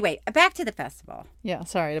 So anyway, back to the festival. Yeah.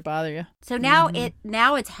 Sorry to bother you. So now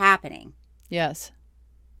it's happening. Yes.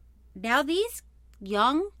 Now these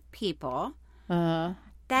young people that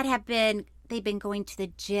they've been going to the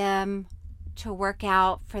gym to work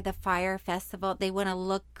out for the FYRE festival. They want to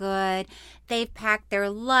look good. They've packed their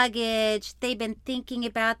luggage. They've been thinking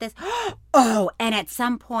about this. Oh, and at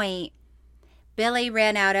some point, Billy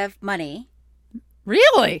ran out of money.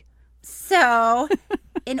 Really? So,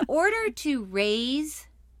 in order to raise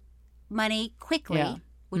money quickly,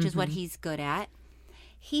 which is what he's good at,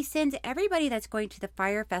 he sends everybody that's going to the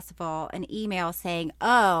FYRE festival an email saying,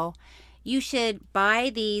 oh, you should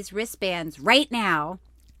buy these wristbands right now.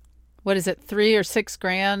 What is it, $3 or $6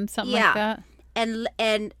 grand, something like that? And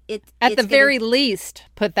it's at the very least,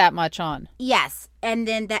 put that much on. Yes, and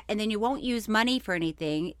then you won't use money for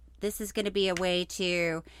anything. This is going to be a way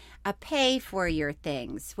to pay for your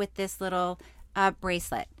things with this little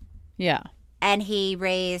bracelet. Yeah. And he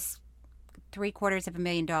raised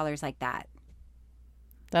 $750,000 like that.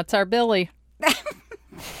 That's our Billy.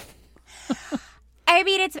 I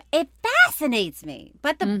mean, it fascinates me,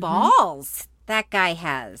 but the balls that guy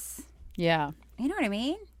has. Yeah. You know what I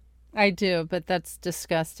mean? I do, but that's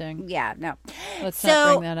disgusting. Yeah, no. Let's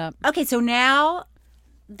not bring that up. Okay, so now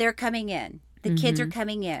they're coming in. The kids are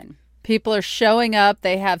coming in. People are showing up.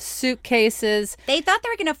 They have suitcases. They thought they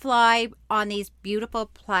were going to fly on these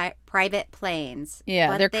beautiful private planes.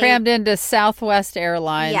 Yeah, they're crammed into Southwest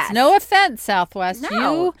Airlines. Yes. No offense, Southwest.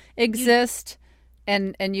 No. You exist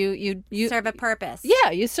and you serve a purpose.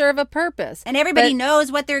 Yeah, you serve a purpose. And everybody knows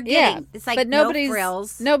what they're getting. Yeah, it's like but no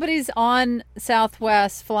frills. Nobody's on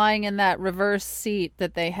Southwest flying in that reverse seat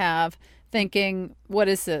that they have thinking, what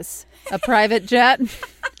is this? A private jet?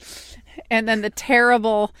 And then the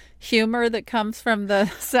terrible humor that comes from the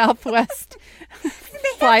Southwest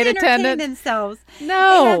flight attendant. Themselves.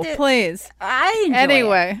 No, please. I enjoy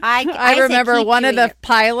anyway, it. I remember one of the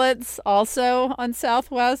pilots also on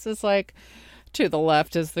Southwest is like, to the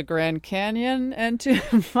left is the Grand Canyon, and to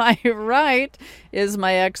my right is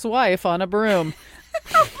my ex-wife on a broom.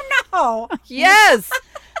 Oh, no. Yes.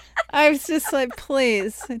 I was just like,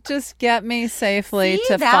 please, just get me safely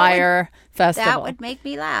to FYRE Festival. That would make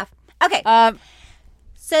me laugh. Okay.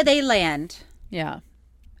 So they land. Yeah.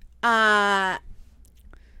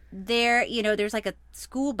 There's like a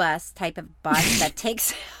school bus type of bus that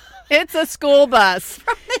takes. It's a school bus.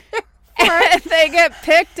 And they get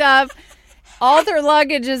picked up. All their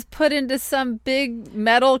luggage is put into some big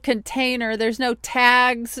metal container. There's no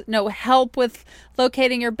tags, no help with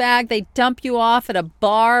locating your bag. They dump you off at a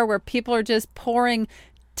bar where people are just pouring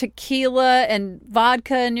tequila and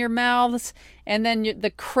vodka in your mouths. And then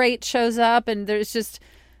the crate shows up and there's just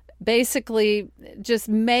basically just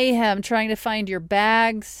mayhem trying to find your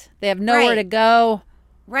bags. They have nowhere to go.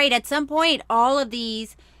 Right. At some point, all of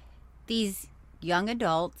these young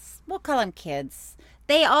adults, we'll call them kids,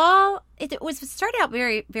 it started out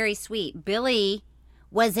very, very sweet. Billy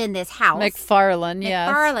was in this house. McFarlane, yes.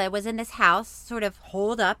 McFarlane was in this house, sort of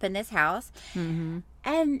holed up in this house. Mm-hmm.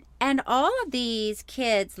 And all of these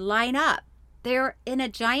kids line up. They're in a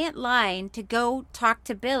giant line to go talk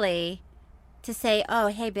to Billy to say, oh,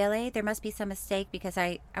 hey, Billy, there must be some mistake because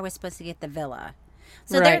I was supposed to get the villa.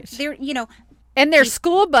 So they're And their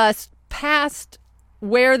school bus passed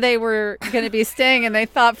where they were going to be staying, and they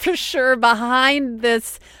thought for sure behind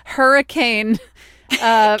this hurricane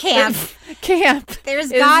camp.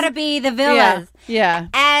 There's got to be the villas. Yeah.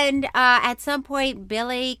 And at some point,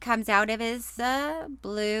 Billy comes out of his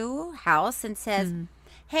blue house and says,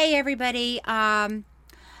 hey, everybody,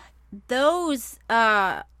 those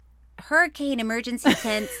hurricane emergency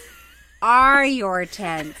tents are your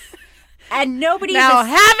tents. And nobody's have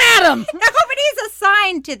at them. Nobody's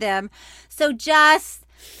assigned to them. So just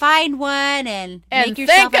find one and make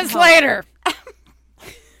yourself thank us later.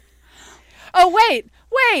 Oh,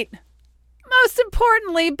 wait. Most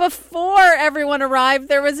importantly, before everyone arrived,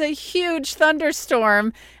 there was a huge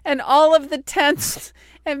thunderstorm and all of the tents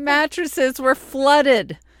and mattresses were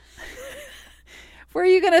flooded. Were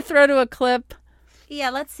you going to throw to a clip? Yeah,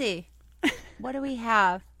 let's see. What do we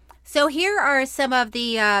have? So here are some of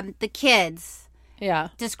the kids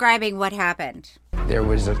describing what happened. There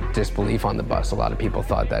was a disbelief on the bus. A lot of people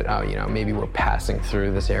thought that, maybe we're passing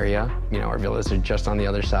through this area. Our villas are just on the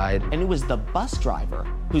other side. And it was the bus driver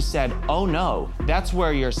who said, oh no, that's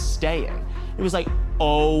where you're staying. It was like,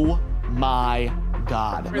 oh my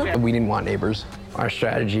God. We didn't want neighbors. Our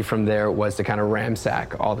strategy from there was to kind of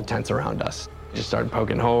ransack all the tents around us. Just started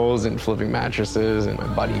poking holes and flipping mattresses, and my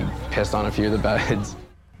buddy pissed on a few of the beds.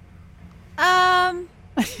 That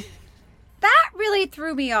really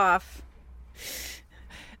threw me off.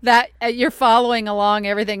 That you're following along,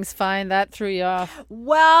 everything's fine. That threw you off.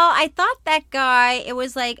 Well, I thought that guy, it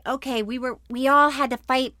was like, okay, we all had to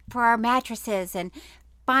fight for our mattresses and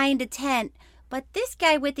find a tent. But this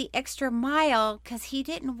guy went the extra mile because he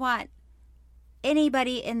didn't want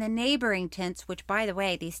anybody in the neighboring tents, which, by the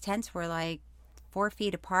way, these tents were like 4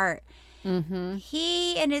 feet apart. Mm-hmm.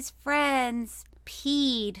 He and his friends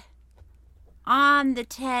peed on the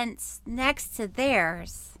tents next to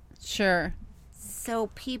theirs. Sure. So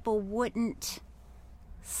people wouldn't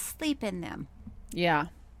sleep in them. Yeah.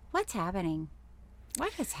 What's happening?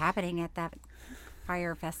 What is happening at that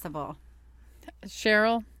FYRE festival?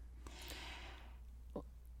 Cheryl?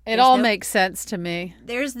 It all makes sense to me.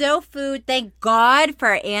 There's no food. Thank God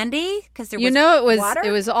for Andy, because there was water. It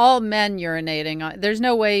was all men urinating. There's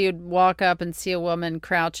no way you'd walk up and see a woman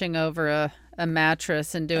crouching over a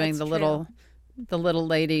mattress and doing the little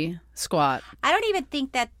lady squat. I don't even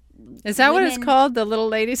think that. Is that what it's called? The little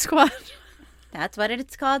lady squat? That's what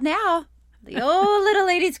it's called now. The old little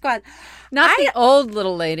lady squat. Not the old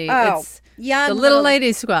little lady. Oh, it's young the little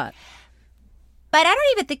lady squat. But I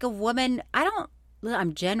don't even think a woman,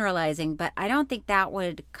 I'm generalizing, but I don't think that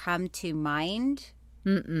would come to mind.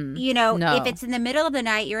 Mm-mm. You know, No. if it's in the middle of the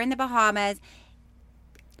night, you're in the Bahamas,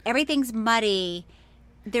 everything's muddy.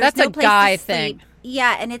 There's That's no a place guy to sleep. thing.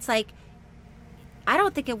 Yeah, and it's like, I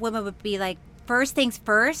don't think a woman would be like, first things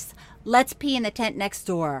first, let's pee in the tent next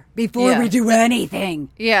door before we do anything.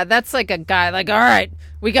 Yeah, that's like a guy, like, all right,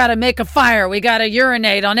 we got to make a fire. We got to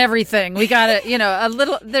urinate on everything. We got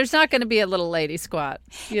to, there's not going to be a little lady squat,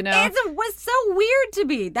 It was so weird to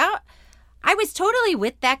me. I was totally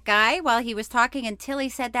with that guy while he was talking until he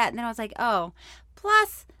said that. And then I was like, oh.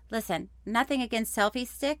 Plus, listen, nothing against selfie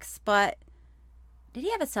sticks, but did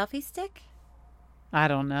he have a selfie stick? I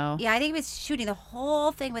don't know. Yeah, I think he was shooting the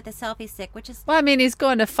whole thing with a selfie stick, which is... Well, I mean, he's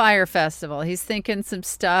going to FYRE Festival. He's thinking some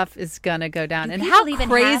stuff is going to go down. Do And people how even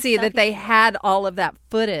crazy have that they had all of that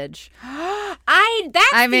footage.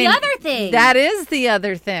 That's the other thing. That is the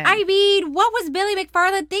other thing. I mean, what was Billy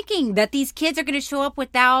McFarland thinking? That these kids are going to show up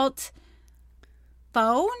without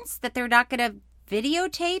phones? That they're not going to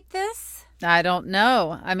videotape this? I don't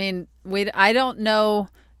know. I mean, I don't know...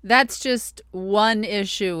 That's just one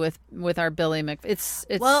issue with our Billy Mc. It's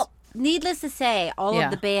well, needless to say, all of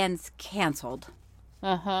the bands canceled.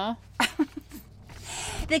 Uh-huh.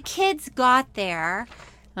 The kids got there.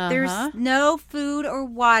 There's no food or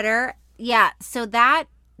water. Yeah, so that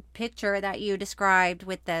picture that you described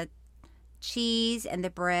with the cheese and the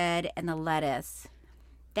bread and the lettuce,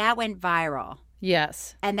 that went viral.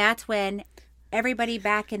 Yes. And that's when everybody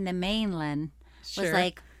back in the mainland was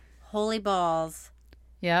like, holy balls.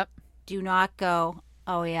 Yep. Do not go.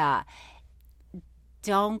 Oh, yeah.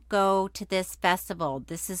 Don't go to this festival.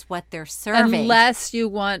 This is what they're serving. Unless you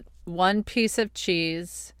want one piece of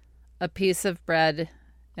cheese, a piece of bread,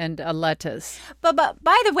 and a lettuce. But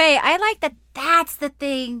by the way, I like that that's the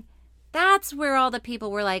thing. That's where all the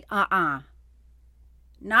people were like, not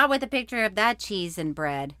with a picture of that cheese and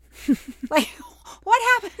bread. Like, what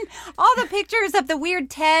happened? All the pictures of the weird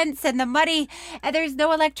tents and the muddy, and there's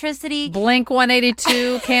no electricity. Blink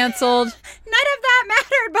 182 canceled. None of that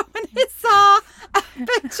mattered, but when they saw a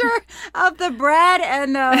picture of the bread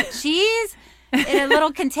and the cheese in a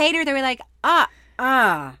little container, they were like, I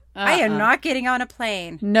am not getting on a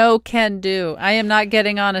plane. No can do. I am not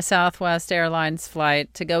getting on a Southwest Airlines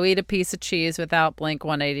flight to go eat a piece of cheese without Blink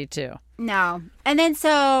 182. No. And then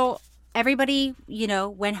so everybody,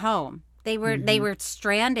 went home. They were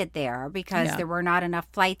stranded there because there were not enough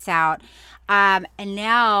flights out. And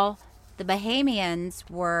now the Bahamians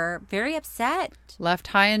were very upset. Left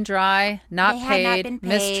high and dry, not paid,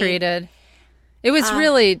 mistreated. It was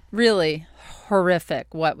really, really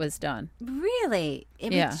horrific what was done. Really?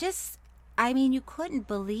 It was just, I mean, you couldn't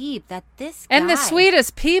believe that this guy. And the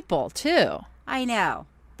sweetest people, too. I know.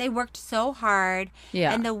 They worked so hard.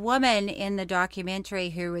 Yeah. And the woman in the documentary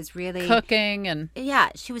who was really cooking and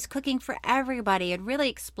she was cooking for everybody and really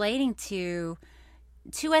explaining to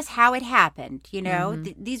us how it happened. It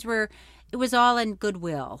was all in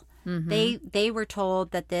goodwill. Mm-hmm. They were told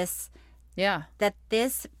that this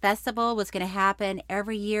festival was going to happen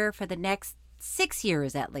every year for the next 6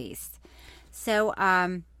 years at least. So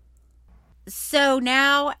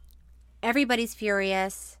now everybody's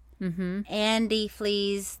furious. Mm-hmm. Andy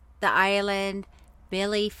flees the island.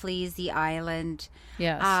 Billy flees the island.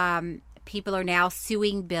 Yes. People are now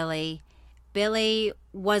suing Billy. Billy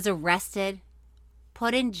was arrested,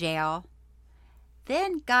 put in jail,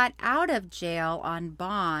 then got out of jail on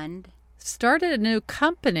bond. Started a new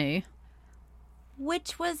company.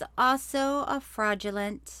 Which was also a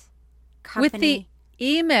fraudulent company. With the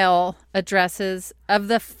email addresses of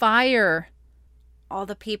the FYRE. All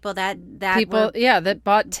the people that that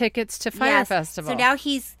bought tickets to FYRE Festival. So now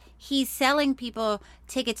he's selling people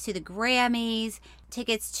tickets to the Grammys,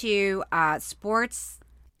 tickets to sports.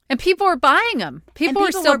 And people are buying them. People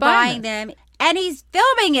are still buying them. And he's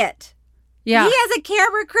filming it. Yeah. He has a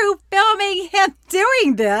camera crew filming him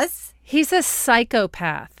doing this. He's a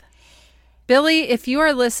psychopath. Billy, if you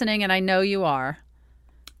are listening, and I know you are.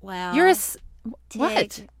 Well, you're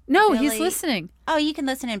what? No, Billy, he's listening. Oh, you can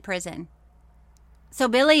listen in prison. So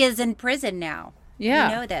Billy is in prison now. Yeah.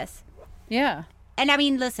 You know this. Yeah. And I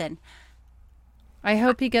mean, listen. I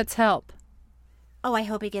hope he gets help. Oh, I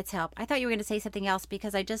hope he gets help. I thought you were going to say something else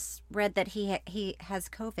because I just read that he has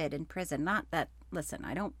COVID in prison. Not that, listen,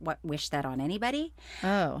 I don't wish that on anybody.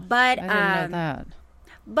 Oh, but I didn't know that.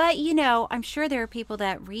 But, you know, I'm sure there are people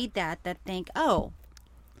that read that think, oh,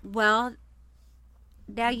 well,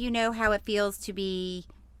 now you know how it feels to be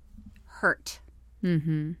hurt.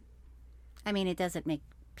 Mm-hmm. I mean, it doesn't make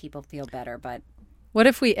people feel better, but... What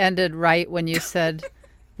if we ended right when you said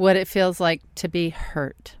what it feels like to be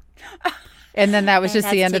hurt? And then that was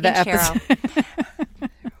just the end of the episode.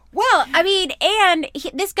 Well, I mean, and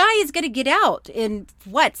this guy is going to get out in,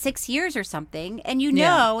 6 years or something. And you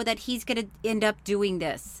know that he's going to end up doing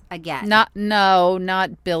this again. Not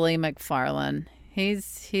Billy McFarland.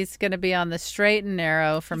 He's going to be on the straight and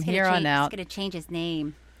narrow from here on out. He's going to change his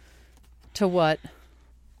name. To what?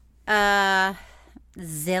 Zilly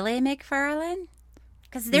McFarland?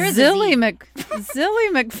 Because there is Zilly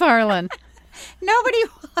McFarland. Nobody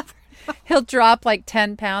will ever. He'll drop like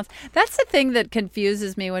 10 pounds. That's the thing that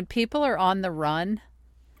confuses me when people are on the run.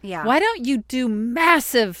 Yeah. Why don't you do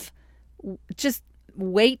massive just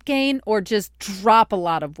weight gain or just drop a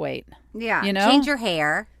lot of weight? Yeah. You know? Change your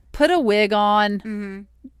hair. Put a wig on.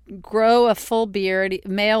 Mm-hmm. Grow a full beard,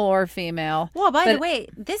 male or female. Well, by the way,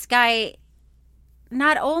 this guy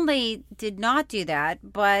not only did not do that,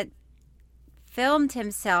 but filmed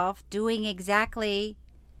himself doing exactly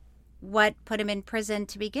what put him in prison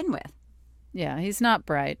to begin with. Yeah, he's not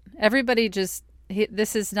bright. Everybody this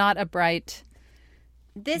is not a bright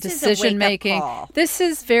decision making. This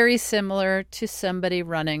is very similar to somebody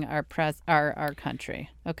running our country,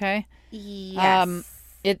 okay? Yes.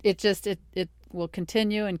 It will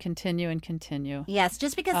continue and continue and continue. Yes,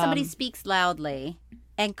 just because somebody speaks loudly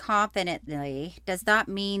and confidently does not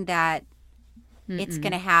mean that it's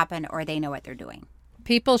going to happen or they know what they're doing.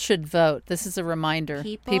 People should vote. This is a reminder.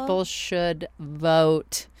 People should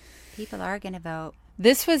vote. People are going to vote.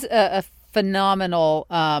 This was a phenomenal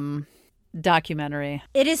documentary.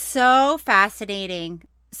 It is so fascinating.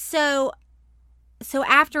 So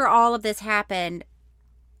after all of this happened,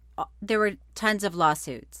 there were tons of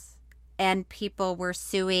lawsuits. And people were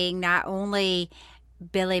suing not only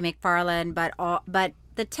Billy McFarland, but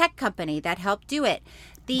the tech company that helped do it.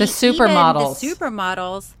 The supermodels. The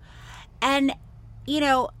supermodels. And... You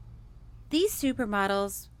know, these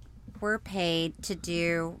supermodels were paid to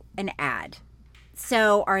do an ad.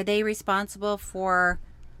 So are they responsible for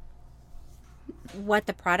what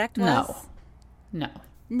the product was?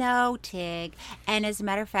 No, Tig. And as a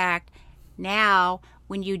matter of fact, now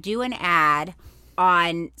when you do an ad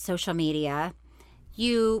on social media,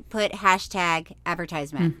 you put hashtag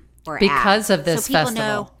advertisement or because ad. Of this so people festival.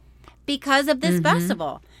 Know because of this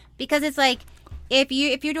festival. Because it's like if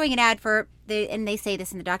you're doing an ad for and they say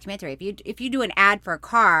this in the documentary, if you do an ad for a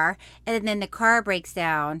car and then the car breaks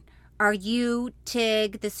down, are you,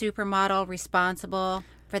 Tig, the supermodel, responsible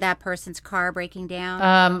for that person's car breaking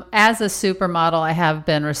down? As a supermodel, I have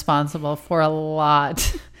been responsible for a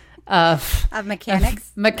lot of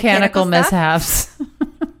mechanical mishaps.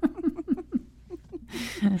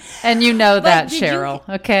 And you know that, Cheryl,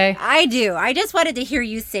 okay? I do. I just wanted to hear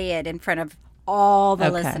you say it in front of all the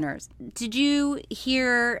listeners. Did you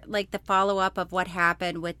hear like the follow-up of what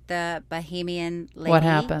happened with the Bahamian lady? What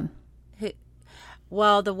happened?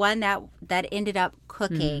 Well, the one that ended up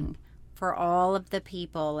cooking for all of the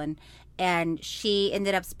people, and she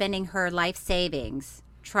ended up spending her life savings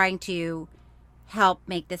trying to help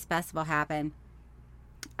make this festival happen.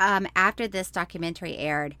 After this documentary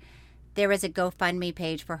aired, there was a GoFundMe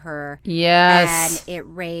page for her. Yes. And it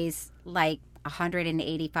raised like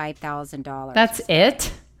 $185,000. That's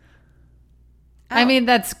it? I mean,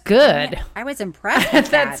 that's good. I was impressed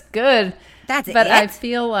with That's good. But I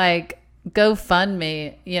feel like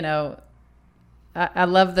GoFundMe, you know, I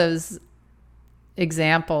love those.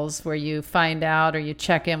 examples where you find out or you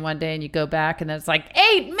check in one day and you go back and then it's like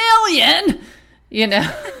 8 million, you know.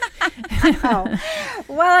 Oh.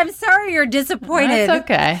 Well, I'm sorry you're disappointed. That's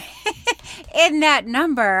okay. In that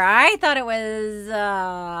number. I thought it was,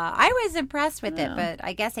 I was impressed with it, but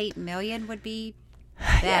I guess 8 million would be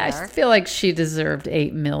better. Yeah, I feel like she deserved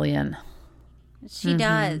 8 million. She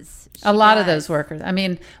does. A lot of those workers. I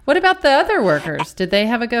mean, what about the other workers? Did they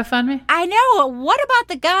have a GoFundMe? I know. What about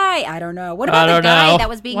the guy? I don't know. What about the guy that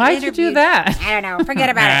was being Why'd interviewed? you do that? I don't know. Forget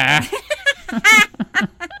about it.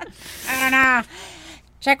 I don't know.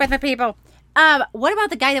 Check with the people. What about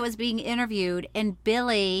the guy that was being interviewed and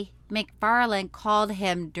Billy McFarland called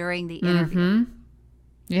him during the interview? Mm-hmm.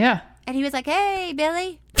 Yeah. And he was like, "Hey,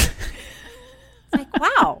 Billy." It's like,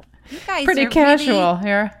 wow. You guys pretty are casual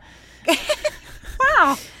here.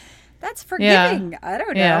 Wow. That's forgiving. I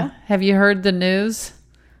don't know. Yeah. Have you heard the news?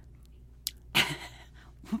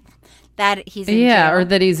 That he's in jail? Or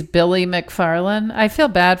that he's Billy McFarland. I feel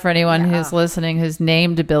bad for anyone who's listening who's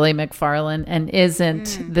named Billy McFarland and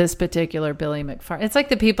isn't this particular Billy McFarland. It's like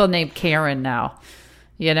the people named Karen now,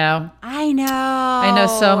 you know? I know. I know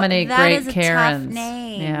so many great Karens. Tough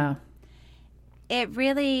name. Yeah. It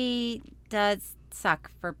really does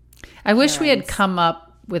suck for I wish we had come up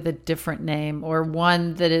with a different name or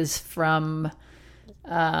one that is from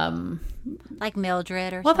like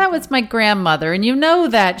Mildred or well, something. that was my grandmother, and you know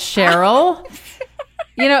that, Cheryl.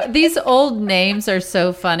 You know, these old names are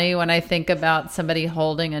so funny when I think about somebody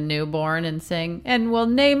holding a newborn and saying, and we'll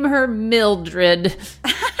name her Mildred.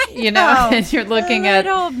 You know, and you're looking at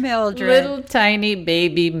Mildred. Little tiny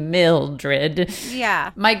baby Mildred.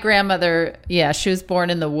 Yeah. My grandmother, she was born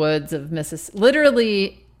in the woods of Mississippi,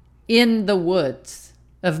 literally in the woods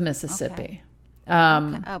of Mississippi.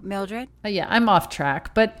 Oh, Mildred? Yeah, I'm off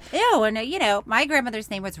track, but... Ew, and you know, my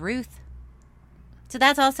grandmother's name was Ruth. So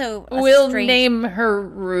that's also we'll name her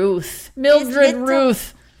Ruth. Mildred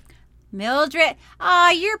Ruth. Mildred? Oh,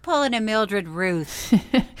 you're pulling a Mildred Ruth.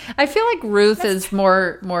 I feel like Ruth is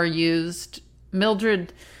more used.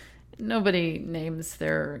 Mildred, nobody names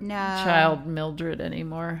their child Mildred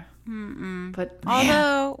anymore. Mm-mm. But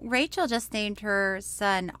although Rachel just named her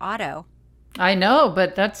son Otto. I know,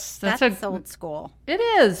 but that's old school. It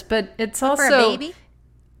is, but it's also for a baby?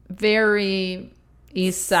 Very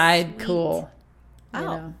East Side cool. Oh, you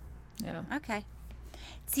know? Yeah. Okay.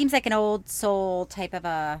 Seems like an old soul type of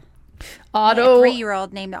a Otto.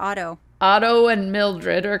 3-year-old named Otto. Otto and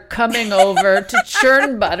Mildred are coming over to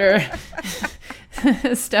churn butter.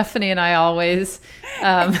 Stephanie and I always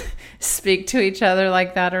speak to each other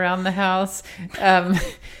like that around the house.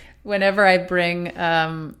 Whenever I bring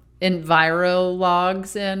FYRE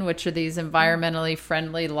logs in, which are these environmentally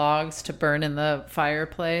friendly logs to burn in the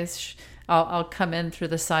fireplace, I'll come in through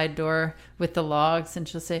the side door with the logs and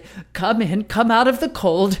she'll say, "Come in, come out of the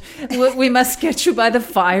cold. We must get you by the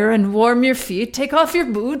fire and warm your feet. Take off your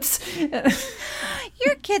boots."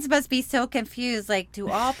 Your kids must be so confused. Like, do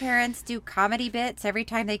all parents do comedy bits every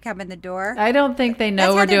time they come in the door? I don't think they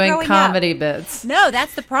know we're doing comedy bits. No,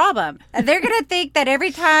 that's the problem. They're going to think that every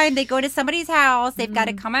time they go to somebody's house, they've got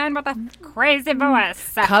to come in with a crazy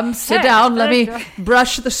voice. Come sit down. Let me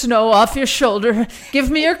brush the snow off your shoulder. Give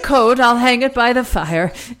me your coat. I'll hang it by the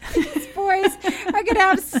fire. These boys are going to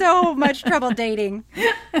have so much trouble dating.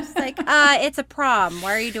 It's like, it's a prom.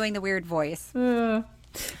 Why are you doing the weird voice?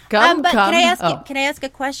 Come. Can I ask a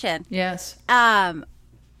question? Yes.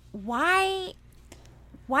 Why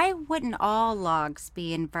wouldn't all logs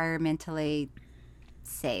be environmentally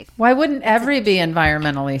safe? Why wouldn't every be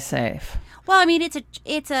environmentally safe? Well, I mean,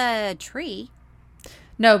 it's a tree.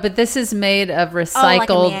 No, but this is made of recycled. Oh, like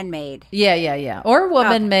a man-made. Yeah. Or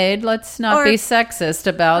woman-made. Let's not be sexist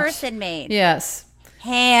about. Person-made. Yes.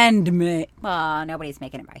 Handmade. Well, nobody's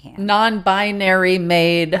making it by hand. Non-binary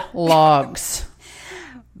made logs.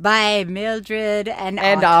 By Mildred and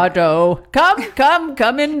Otto.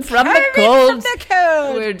 Come in from the cold.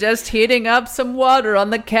 We're just heating up some water on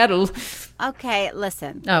the kettle. Okay,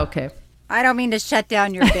 listen. Okay. I don't mean to shut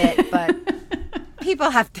down your bit, but people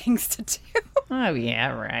have things to do. Oh,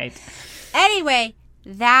 yeah, right. Anyway,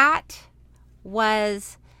 that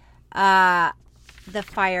was the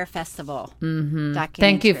FYRE Festival documentary.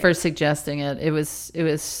 Thank you for suggesting it. It was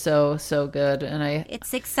so good, and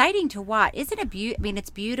it's exciting to watch. Isn't it I mean, it's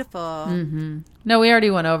beautiful. Mm-hmm. No, we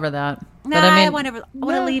already went over that. No, but I want to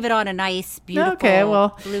leave it on a nice,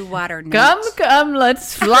 beautiful blue water note. Come,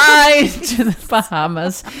 let's fly to the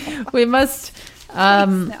Bahamas. We must.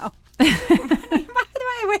 No. By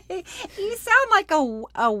the way, you sound like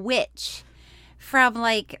a witch from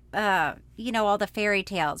like all the fairy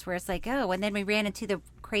tales where it's like, oh, and then we ran into the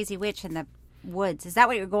crazy witch in the woods. Is that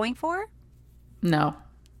what you're going for? No.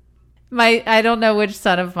 I don't know which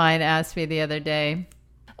son of mine asked me the other day,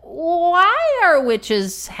 why are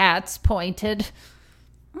witches' hats pointed?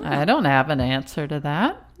 I don't have an answer to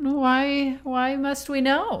that. Why must we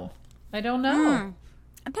know? I don't know.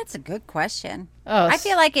 That's a good question. Oh, I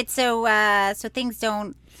feel like it's so things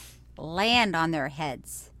don't land on their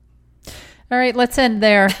heads. All right, let's end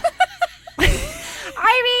there.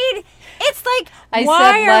 I mean, it's like I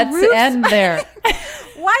said let's end there.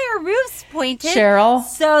 Why are roofs pointed? Cheryl.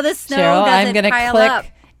 So the snow Cheryl, doesn't I'm going to pile click up.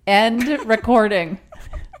 end recording.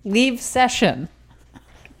 Leave session.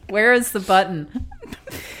 Where is the button?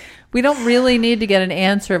 We don't really need to get an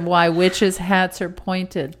answer of why witches' hats are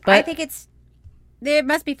pointed. But I think it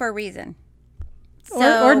must be for a reason.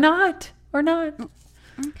 So, or not. Or not.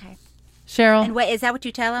 Okay. Cheryl. And is that what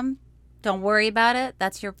you tell them? Don't worry about it?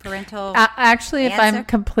 That's your parental Actually, answer? if I'm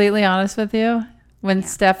completely honest with you, when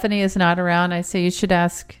Stephanie is not around, I say, you should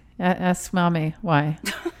ask Mommy why.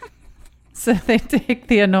 So they take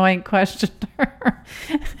the annoying question to her.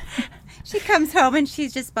 She comes home and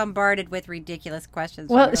she's just bombarded with ridiculous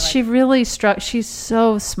questions. Well, she really she's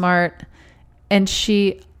so smart. And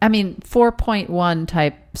 4.1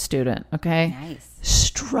 type student, okay? Nice.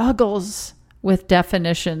 Struggles with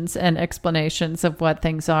definitions and explanations of what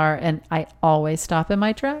things are. And I always stop in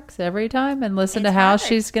my tracks every time and listen to how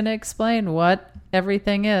she's going to explain what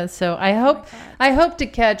everything is. So I hope to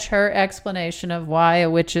catch her explanation of why a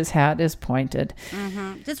witch's hat is pointed.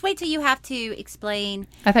 Mm-hmm. Just wait till you have to explain.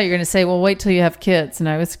 I thought you were going to say, well, wait till you have kids. And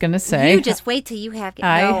I was going to say. You just wait till you have kids.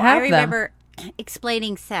 I remember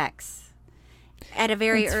explaining sex at a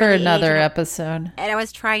very early for another age, episode. And I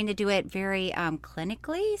was trying to do it very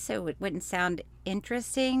clinically, so it wouldn't sound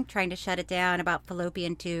interesting, trying to shut it down about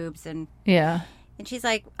fallopian tubes. And she's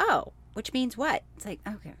like, oh, which means what? It's like,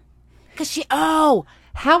 okay. Because how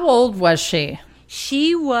old was she?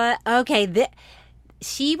 She was,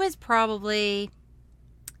 she was probably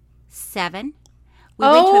 7.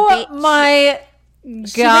 My gosh,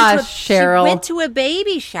 Cheryl. She went to a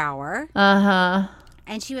baby shower. Uh-huh.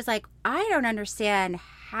 And she was like, I don't understand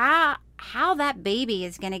how that baby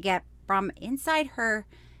is going to get from inside her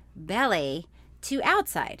belly to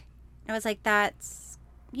outside. And I was like, that's,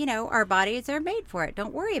 our bodies are made for it.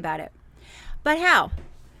 Don't worry about it. But how?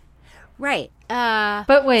 Right.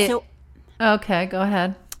 But wait. Okay, go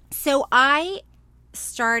ahead. So I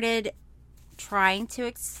started trying to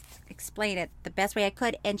explain it the best way I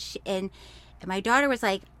could. And my daughter was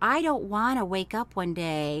like, I don't want to wake up one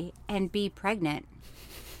day and be pregnant.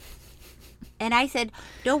 And I said,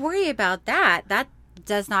 don't worry about that. That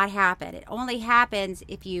does not happen. It only happens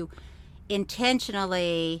if you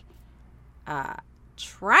intentionally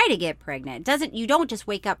try to get pregnant. You don't just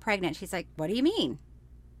wake up pregnant. She's like, what do you mean?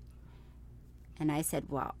 And I said,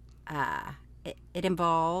 well, it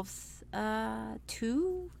involves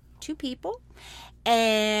two people.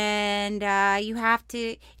 And you have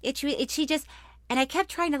to, she just, and I kept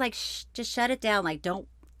trying to just shut it down. Like,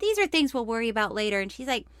 these are things we'll worry about later. And she's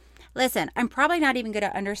like, listen, I'm probably not even going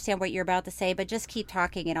to understand what you're about to say, but just keep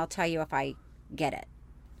talking and I'll tell you if I get it.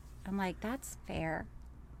 I'm like, that's fair.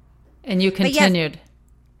 And you continued.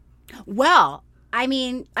 Yes, well, I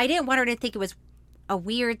mean, I didn't want her to think it was a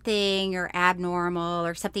weird thing or abnormal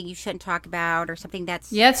or something you shouldn't talk about or something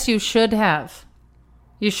that's... Yes, you should have.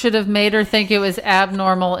 You should have made her think it was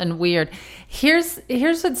abnormal and weird. Here's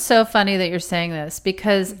what's so funny that you're saying this,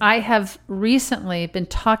 because I have recently been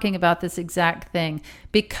talking about this exact thing,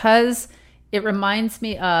 because it reminds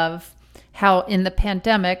me of how in the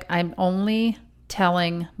pandemic, I'm only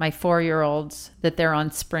telling my 4-year-olds that they're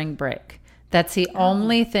on spring break. That's the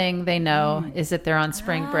only thing they know is that they're on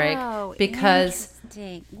spring break, because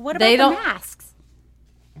what about the masks?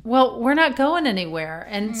 Well, we're not going anywhere.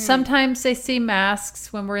 And sometimes they see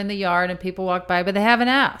masks when we're in the yard and people walk by, but they haven't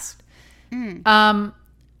asked.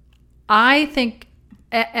 I think,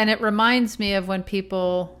 and it reminds me of when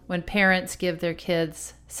parents give their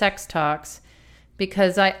kids sex talks,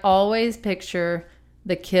 because I always picture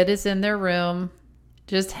the kid is in their room,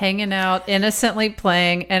 just hanging out, innocently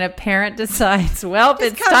playing, and a parent decides, well,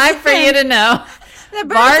 it's time for you to know.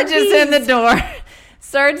 Barges in the door,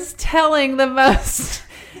 starts telling the most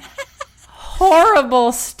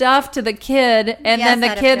horrible stuff to the kid, and then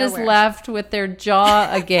the kid is left with their jaw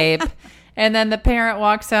agape, and then the parent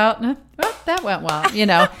walks out and that went well,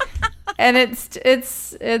 and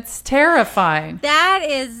it's terrifying. That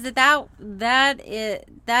is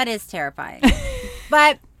terrifying.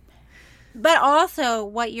 but also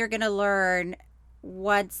what you're going to learn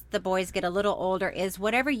once the boys get a little older is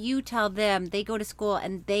whatever you tell them, they go to school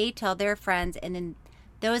and they tell their friends, and then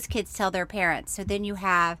those kids tell their parents. So then you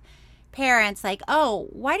have parents like, oh,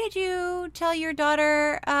 why did you tell your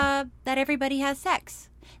daughter that everybody has sex?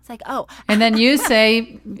 It's like, oh. And then you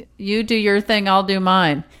say, you do your thing, I'll do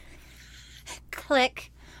mine.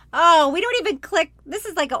 Click. Oh, we don't even click. This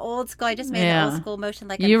is like an old school. I just made an old school motion.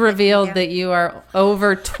 Like you revealed that you are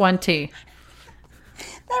over 20.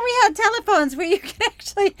 Then we had telephones where you could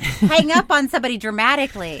actually hang up on somebody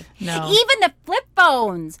dramatically. No. Even the flip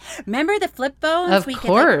phones. Remember the flip phones? Of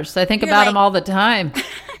course. I think about them all the time.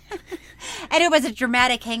 And it was a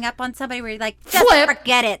dramatic hang up on somebody where you're like, just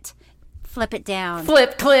forget it. Flip it down.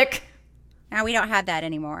 Flip, click. Now we don't have that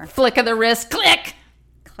anymore. Flick of the wrist, click.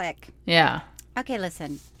 Click. Yeah. Okay,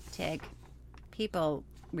 listen, Tig. People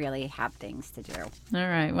really have things to do. All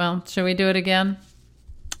right. Well, should we do it again?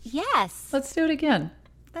 Yes. Let's do it again.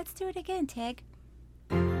 Let's do it again, Tig.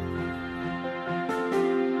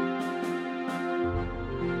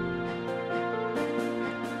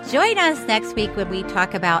 Join us next week when we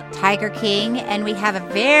talk about Tiger King, and we have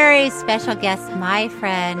a very special guest, my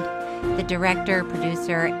friend, the director,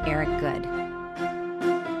 producer, Eric Good.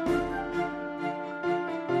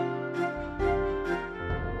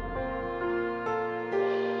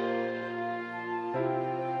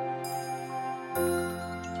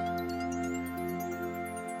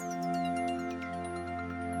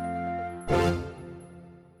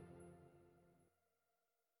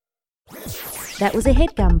 That was a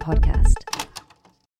HeadGum podcast.